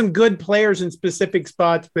 They have some good players in specific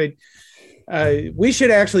spots, but we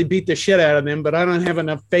should actually beat the shit out of them, but I don't have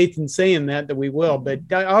enough faith in saying that we will. But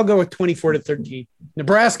I'll go with 24-13.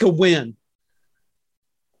 Nebraska win.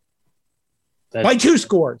 By 2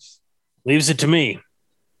 scores. Leaves it to me.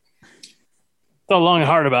 Thought long and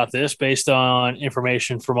hard about this based on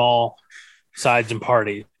information from all sides and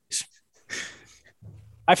parties.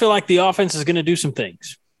 I feel like the offense is going to do some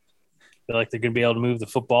things. I feel like they're going to be able to move the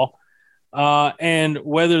football. And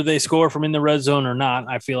whether they score from in the red zone or not,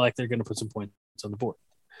 I feel like they're going to put some points on the board.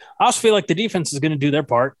 I also feel like the defense is going to do their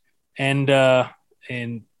part. And I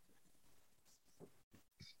don't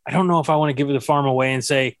know if I want to give the farm away and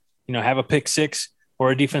say, have a pick 6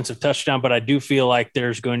 or a defensive touchdown, but I do feel like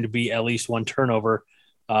there's going to be at least one turnover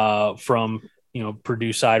from,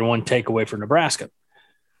 Purdue side, one takeaway for Nebraska.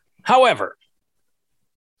 However,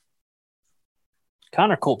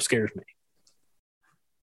 Connor Culp scares me.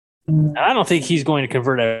 And I don't think he's going to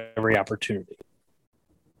convert every opportunity.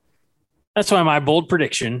 That's why my bold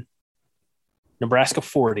prediction, Nebraska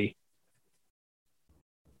 40,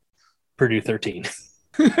 Purdue 13.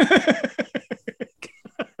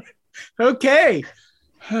 Okay.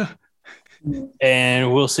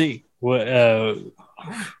 And we'll see. We'll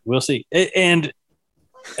see. And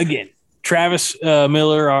again, Travis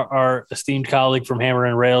Miller, our esteemed colleague from Hammer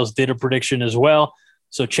and Rails, did a prediction as well.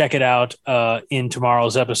 So check it out in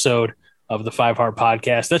tomorrow's episode of the 5 Heart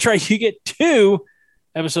Podcast. That's right. You get 2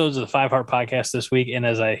 episodes of the 5 Heart Podcast this week. And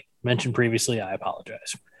as I mentioned previously, I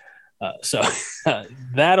apologize. So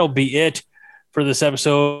that'll be it for this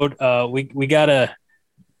episode. We got to –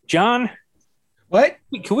 John? What?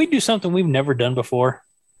 Can we do something we've never done before?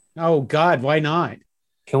 Oh, God, why not?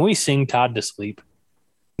 Can we sing Todd to sleep?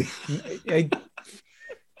 I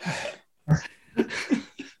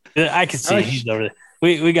can see he's over there.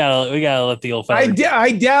 We gotta let the old fella.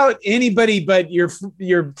 I doubt anybody but your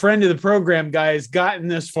friend of the program guy has gotten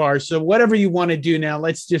this far. So whatever you want to do now,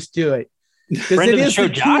 let's just do it. Because it is the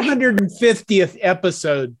 250th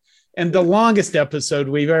episode and the longest episode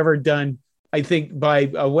we've ever done, I think,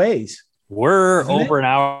 by a ways. We're over an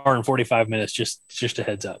hour and 45 minutes. Just a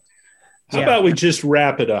heads up. How about we just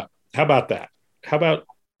wrap it up? How about that? How about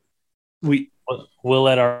we'll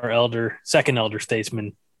let our second elder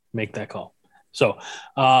statesman make that call. So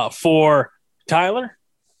for Tyler,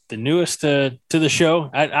 the newest to the show,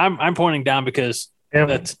 I'm pointing down because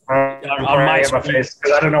that's on my face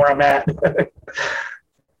because I don't know where I'm at.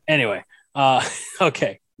 Anyway,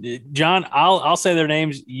 okay, John, I'll say their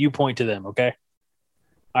names. You point to them. Okay.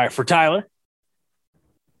 All right. For Tyler,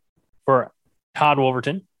 for Todd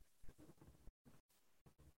Wolverton,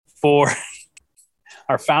 for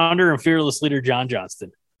our founder and fearless leader, John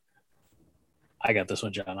Johnston. I got this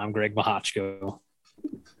one, John. I'm Greg Mahochko.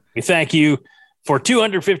 We thank you for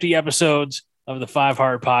 250 episodes of the 5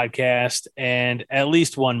 Heart Podcast and at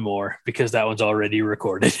least one more because that one's already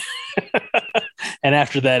recorded. And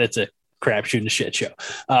after that, it's a crapshoot and a shit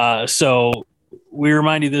show. So we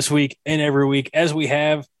remind you this week and every week, as we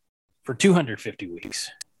have for 250 weeks,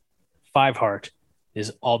 5 Heart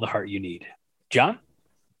is all the heart you need. John?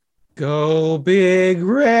 Go Big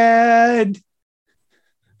Red.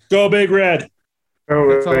 Go Big Red.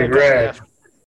 Go Big Red.